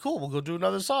 I'm like, cool, we'll go do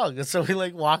another song. And so we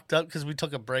like walked up because we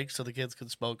took a break so the kids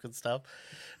could smoke and stuff.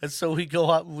 And so we go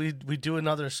up, we do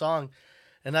another song.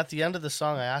 And at the end of the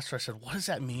song, I asked her, I said, what does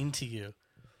that mean to you?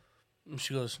 And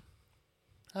she goes,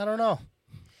 I don't know.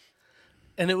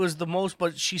 And it was the most,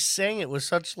 but she sang it with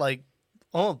such like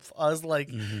oomph. I was like,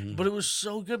 but it was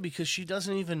so good because she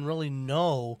doesn't even really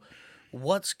know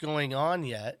what's going on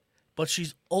yet, but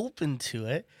she's open to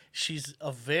it. She's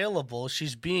available.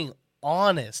 She's being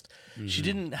honest. She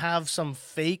didn't have some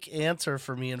fake answer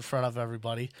for me in front of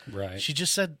everybody. Right. She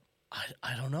just said,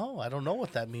 I don't know. I don't know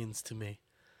what that means to me.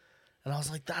 And I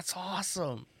was like, that's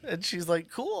awesome. And she's like,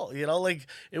 cool. You know, like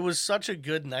it was such a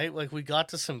good night. Like we got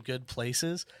to some good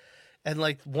places. And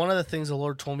like one of the things the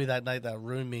Lord told me that night that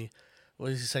ruined me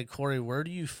was he said, Corey, where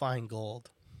do you find gold?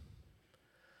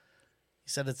 He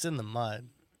said, it's in the mud.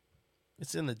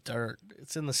 It's in the dirt.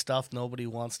 It's in the stuff nobody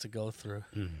wants to go through.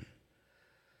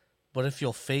 But if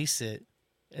you'll face it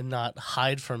and not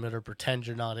hide from it or pretend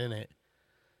you're not in it,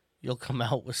 you'll come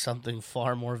out with something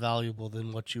far more valuable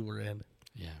than what you were in.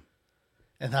 Yeah.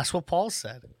 And that's what Paul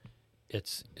said.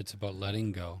 It's about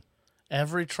letting go.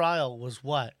 Every trial was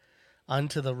what?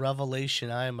 Unto the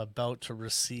revelation I am about to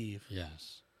receive.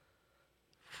 Yes.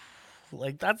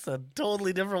 Like that's a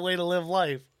totally different way to live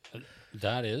life.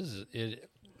 That is it.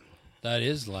 That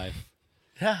is life.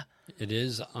 Yeah. It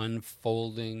is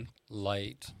unfolding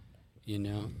light. You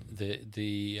know,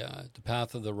 the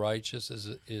path of the righteous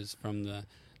is from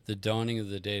the dawning of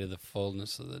the day to the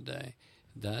fullness of the day.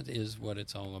 That is what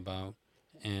it's all about.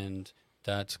 And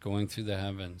that's going through the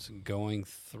heavens, going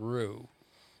through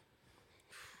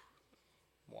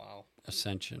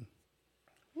ascension.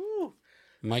 Woo.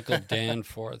 Michael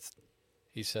Danforth,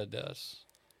 he said this,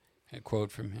 a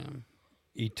quote from him: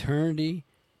 eternity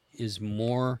is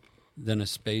more than a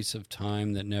space of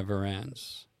time that never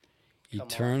ends.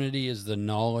 Eternity is the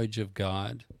knowledge of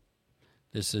God.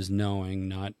 This is knowing,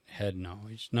 not head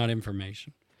knowledge, not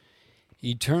information.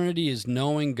 Eternity is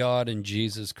knowing God and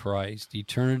Jesus Christ.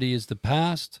 Eternity is the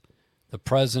past, the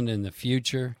present, and the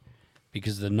future,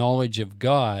 because the knowledge of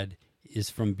God is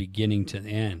from beginning to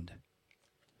end.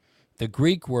 The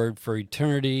Greek word for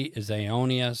eternity is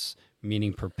aionios,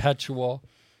 meaning perpetual.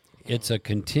 It's a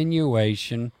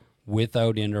continuation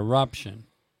without interruption.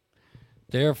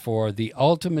 Therefore, the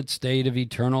ultimate state of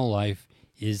eternal life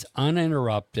is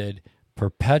uninterrupted,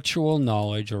 perpetual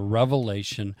knowledge or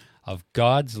revelation of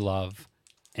God's love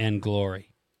and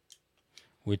glory,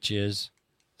 which is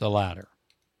the latter,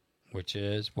 which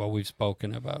is what we've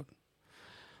spoken about.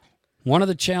 One of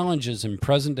the challenges in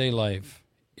present-day life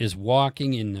is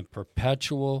walking in the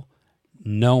perpetual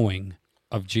knowing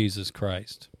of Jesus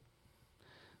Christ.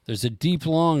 There's a deep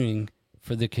longing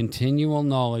for the continual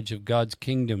knowledge of God's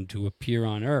kingdom to appear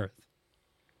on earth.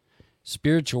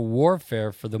 Spiritual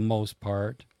warfare, for the most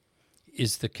part,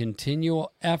 is the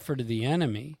continual effort of the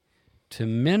enemy to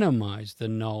minimize the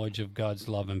knowledge of God's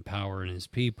love and power in his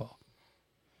people.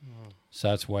 So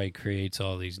that's why he creates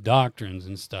all these doctrines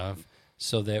and stuff,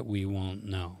 so that we won't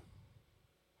know.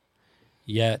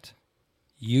 Yet,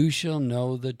 you shall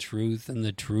know the truth, and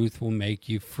the truth will make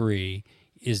you free,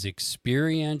 is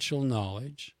experiential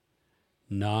knowledge,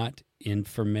 not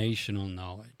informational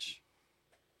knowledge.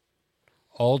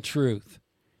 All truth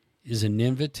is an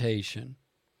invitation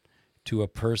to a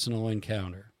personal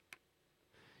encounter.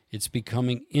 It's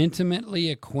becoming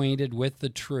intimately acquainted with the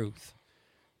truth,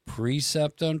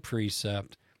 precept on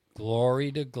precept,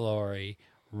 glory to glory,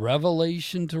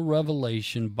 revelation to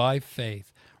revelation by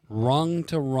faith, rung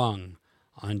to rung,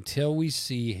 until we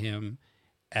see him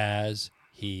as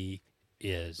he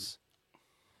is.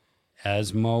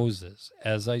 As Moses,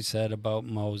 as I said about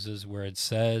Moses, where it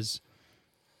says,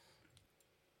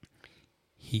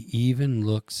 he even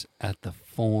looks at the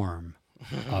form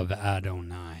of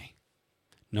Adonai.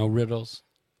 No riddles,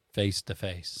 face to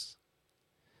face.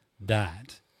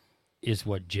 That is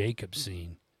what Jacob's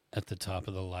seen at the top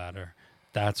of the ladder.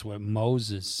 That's what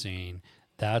Moses seen.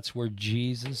 That's where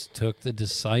Jesus took the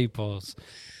disciples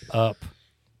up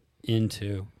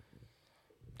into.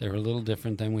 They're a little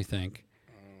different than we think.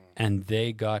 And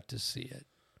they got to see it.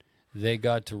 They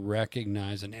got to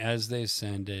recognize, and as they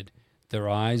ascended, their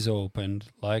eyes opened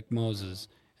like Moses,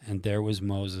 and there was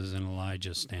Moses and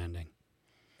Elijah standing.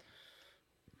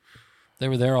 They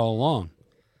were there all along.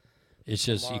 It's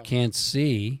just you can't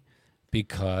see,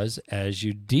 because as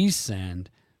you descend,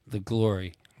 the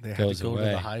glory They had goes to go away. to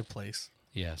the high place.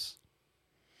 Yes.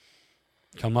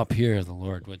 Come up here, the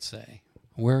Lord would say.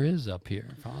 Where is up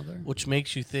here, Father? Which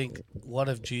makes you think, what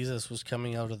if Jesus was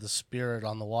coming out of the Spirit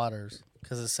on the waters?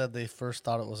 Because it said they first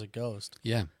thought it was a ghost.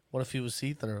 Yeah. What if he was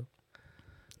see-through?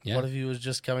 Yeah. What if he was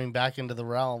just coming back into the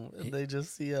realm and they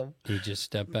just see him? He just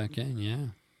stepped back in, yeah.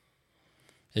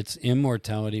 It's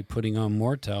immortality putting on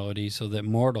mortality so that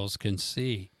mortals can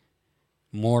see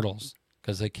mortals,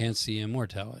 because they can't see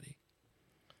immortality.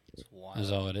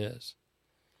 That's all it is.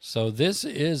 So this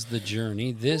is the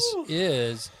journey. This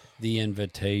is the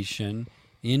invitation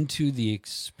into the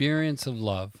experience of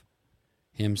love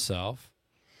himself.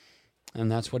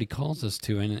 And that's what he calls us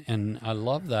to. And I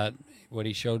love that, what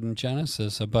he showed in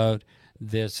Genesis about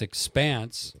this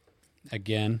expanse,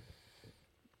 again,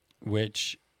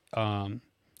 which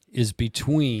is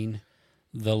between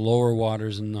the lower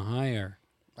waters and the higher.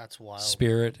 That's wild.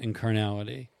 Spirit and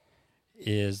carnality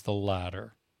is the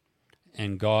latter.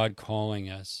 And God calling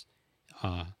us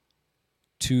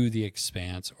to the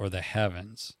expanse or the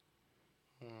heavens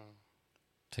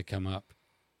to come up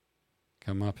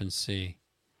and see.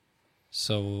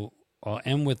 So I'll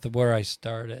end with where I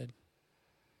started.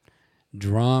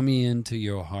 Draw me into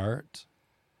your heart.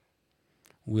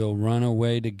 We'll run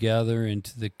away together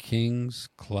into the King's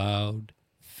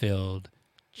cloud-filled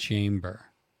chamber.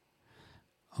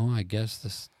 Oh, I guess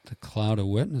the cloud of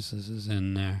witnesses is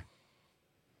in there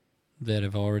that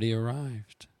have already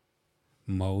arrived.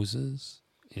 Moses,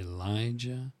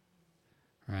 Elijah,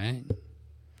 right?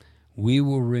 We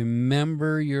will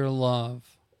remember your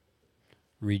love,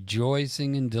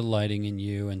 rejoicing and delighting in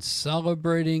you and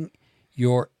celebrating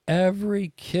your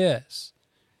every kiss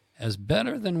as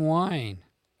better than wine.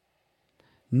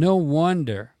 No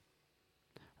wonder.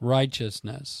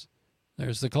 Righteousness.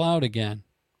 There's the cloud again.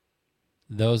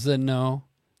 Those that know,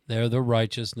 they're the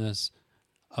righteousness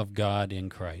of God in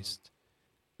Christ.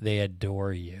 They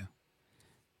adore you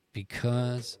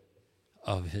because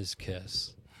of his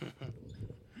kiss.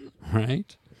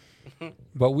 Right?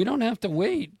 But we don't have to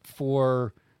wait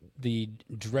for the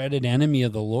dreaded enemy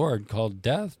of the Lord called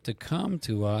death to come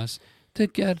to us to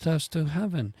get us to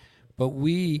heaven. But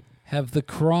we have the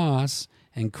cross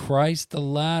and Christ the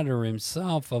ladder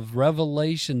himself of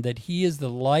revelation that he is the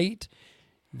light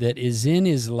that is in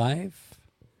his life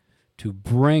to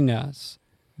bring us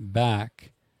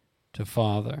back to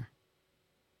Father.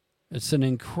 It's an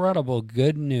incredible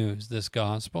good news, this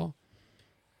gospel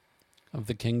of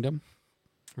the kingdom,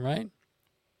 right?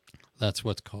 That's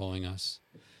what's calling us.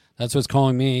 That's what's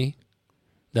calling me.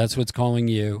 That's what's calling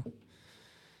you.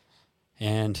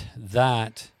 And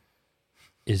that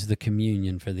is the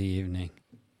communion for the evening.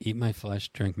 Eat my flesh,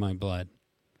 drink my blood.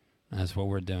 That's what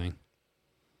we're doing.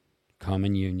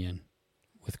 Common union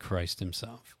with Christ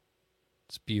himself.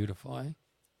 It's beautiful, eh?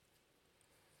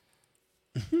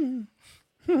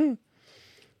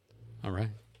 All right.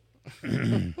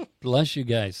 Bless you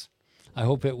guys. I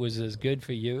hope it was as good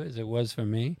for you as it was for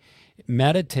me.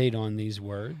 Meditate on these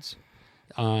words.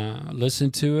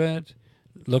 Listen to it.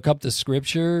 Look up the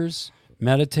scriptures.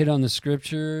 Meditate on the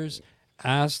scriptures.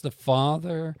 Ask the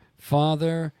Father,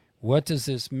 Father, what does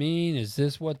this mean? Is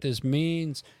this what this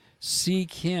means?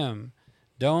 Seek him.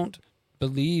 Don't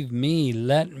believe me.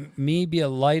 Let me be a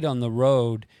light on the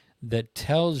road that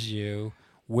tells you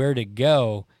where to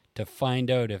go to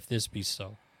find out if this be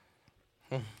so.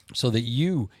 So that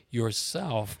you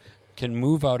yourself can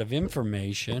move out of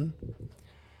information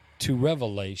to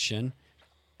revelation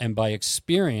and by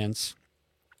experience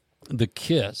the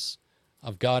kiss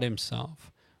of God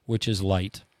himself, which is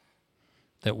light,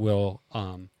 that will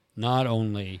not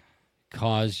only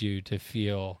cause you to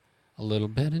feel a little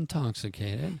bit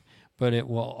intoxicated, but it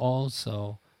will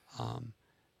also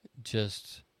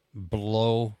just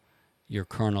blow your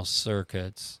carnal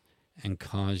circuits and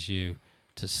cause you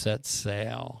to set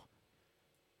sail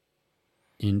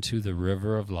into the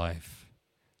river of life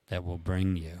that will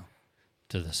bring you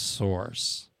to the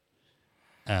source,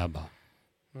 Abba.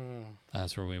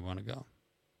 That's where we want to go.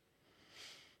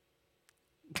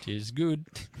 It is good.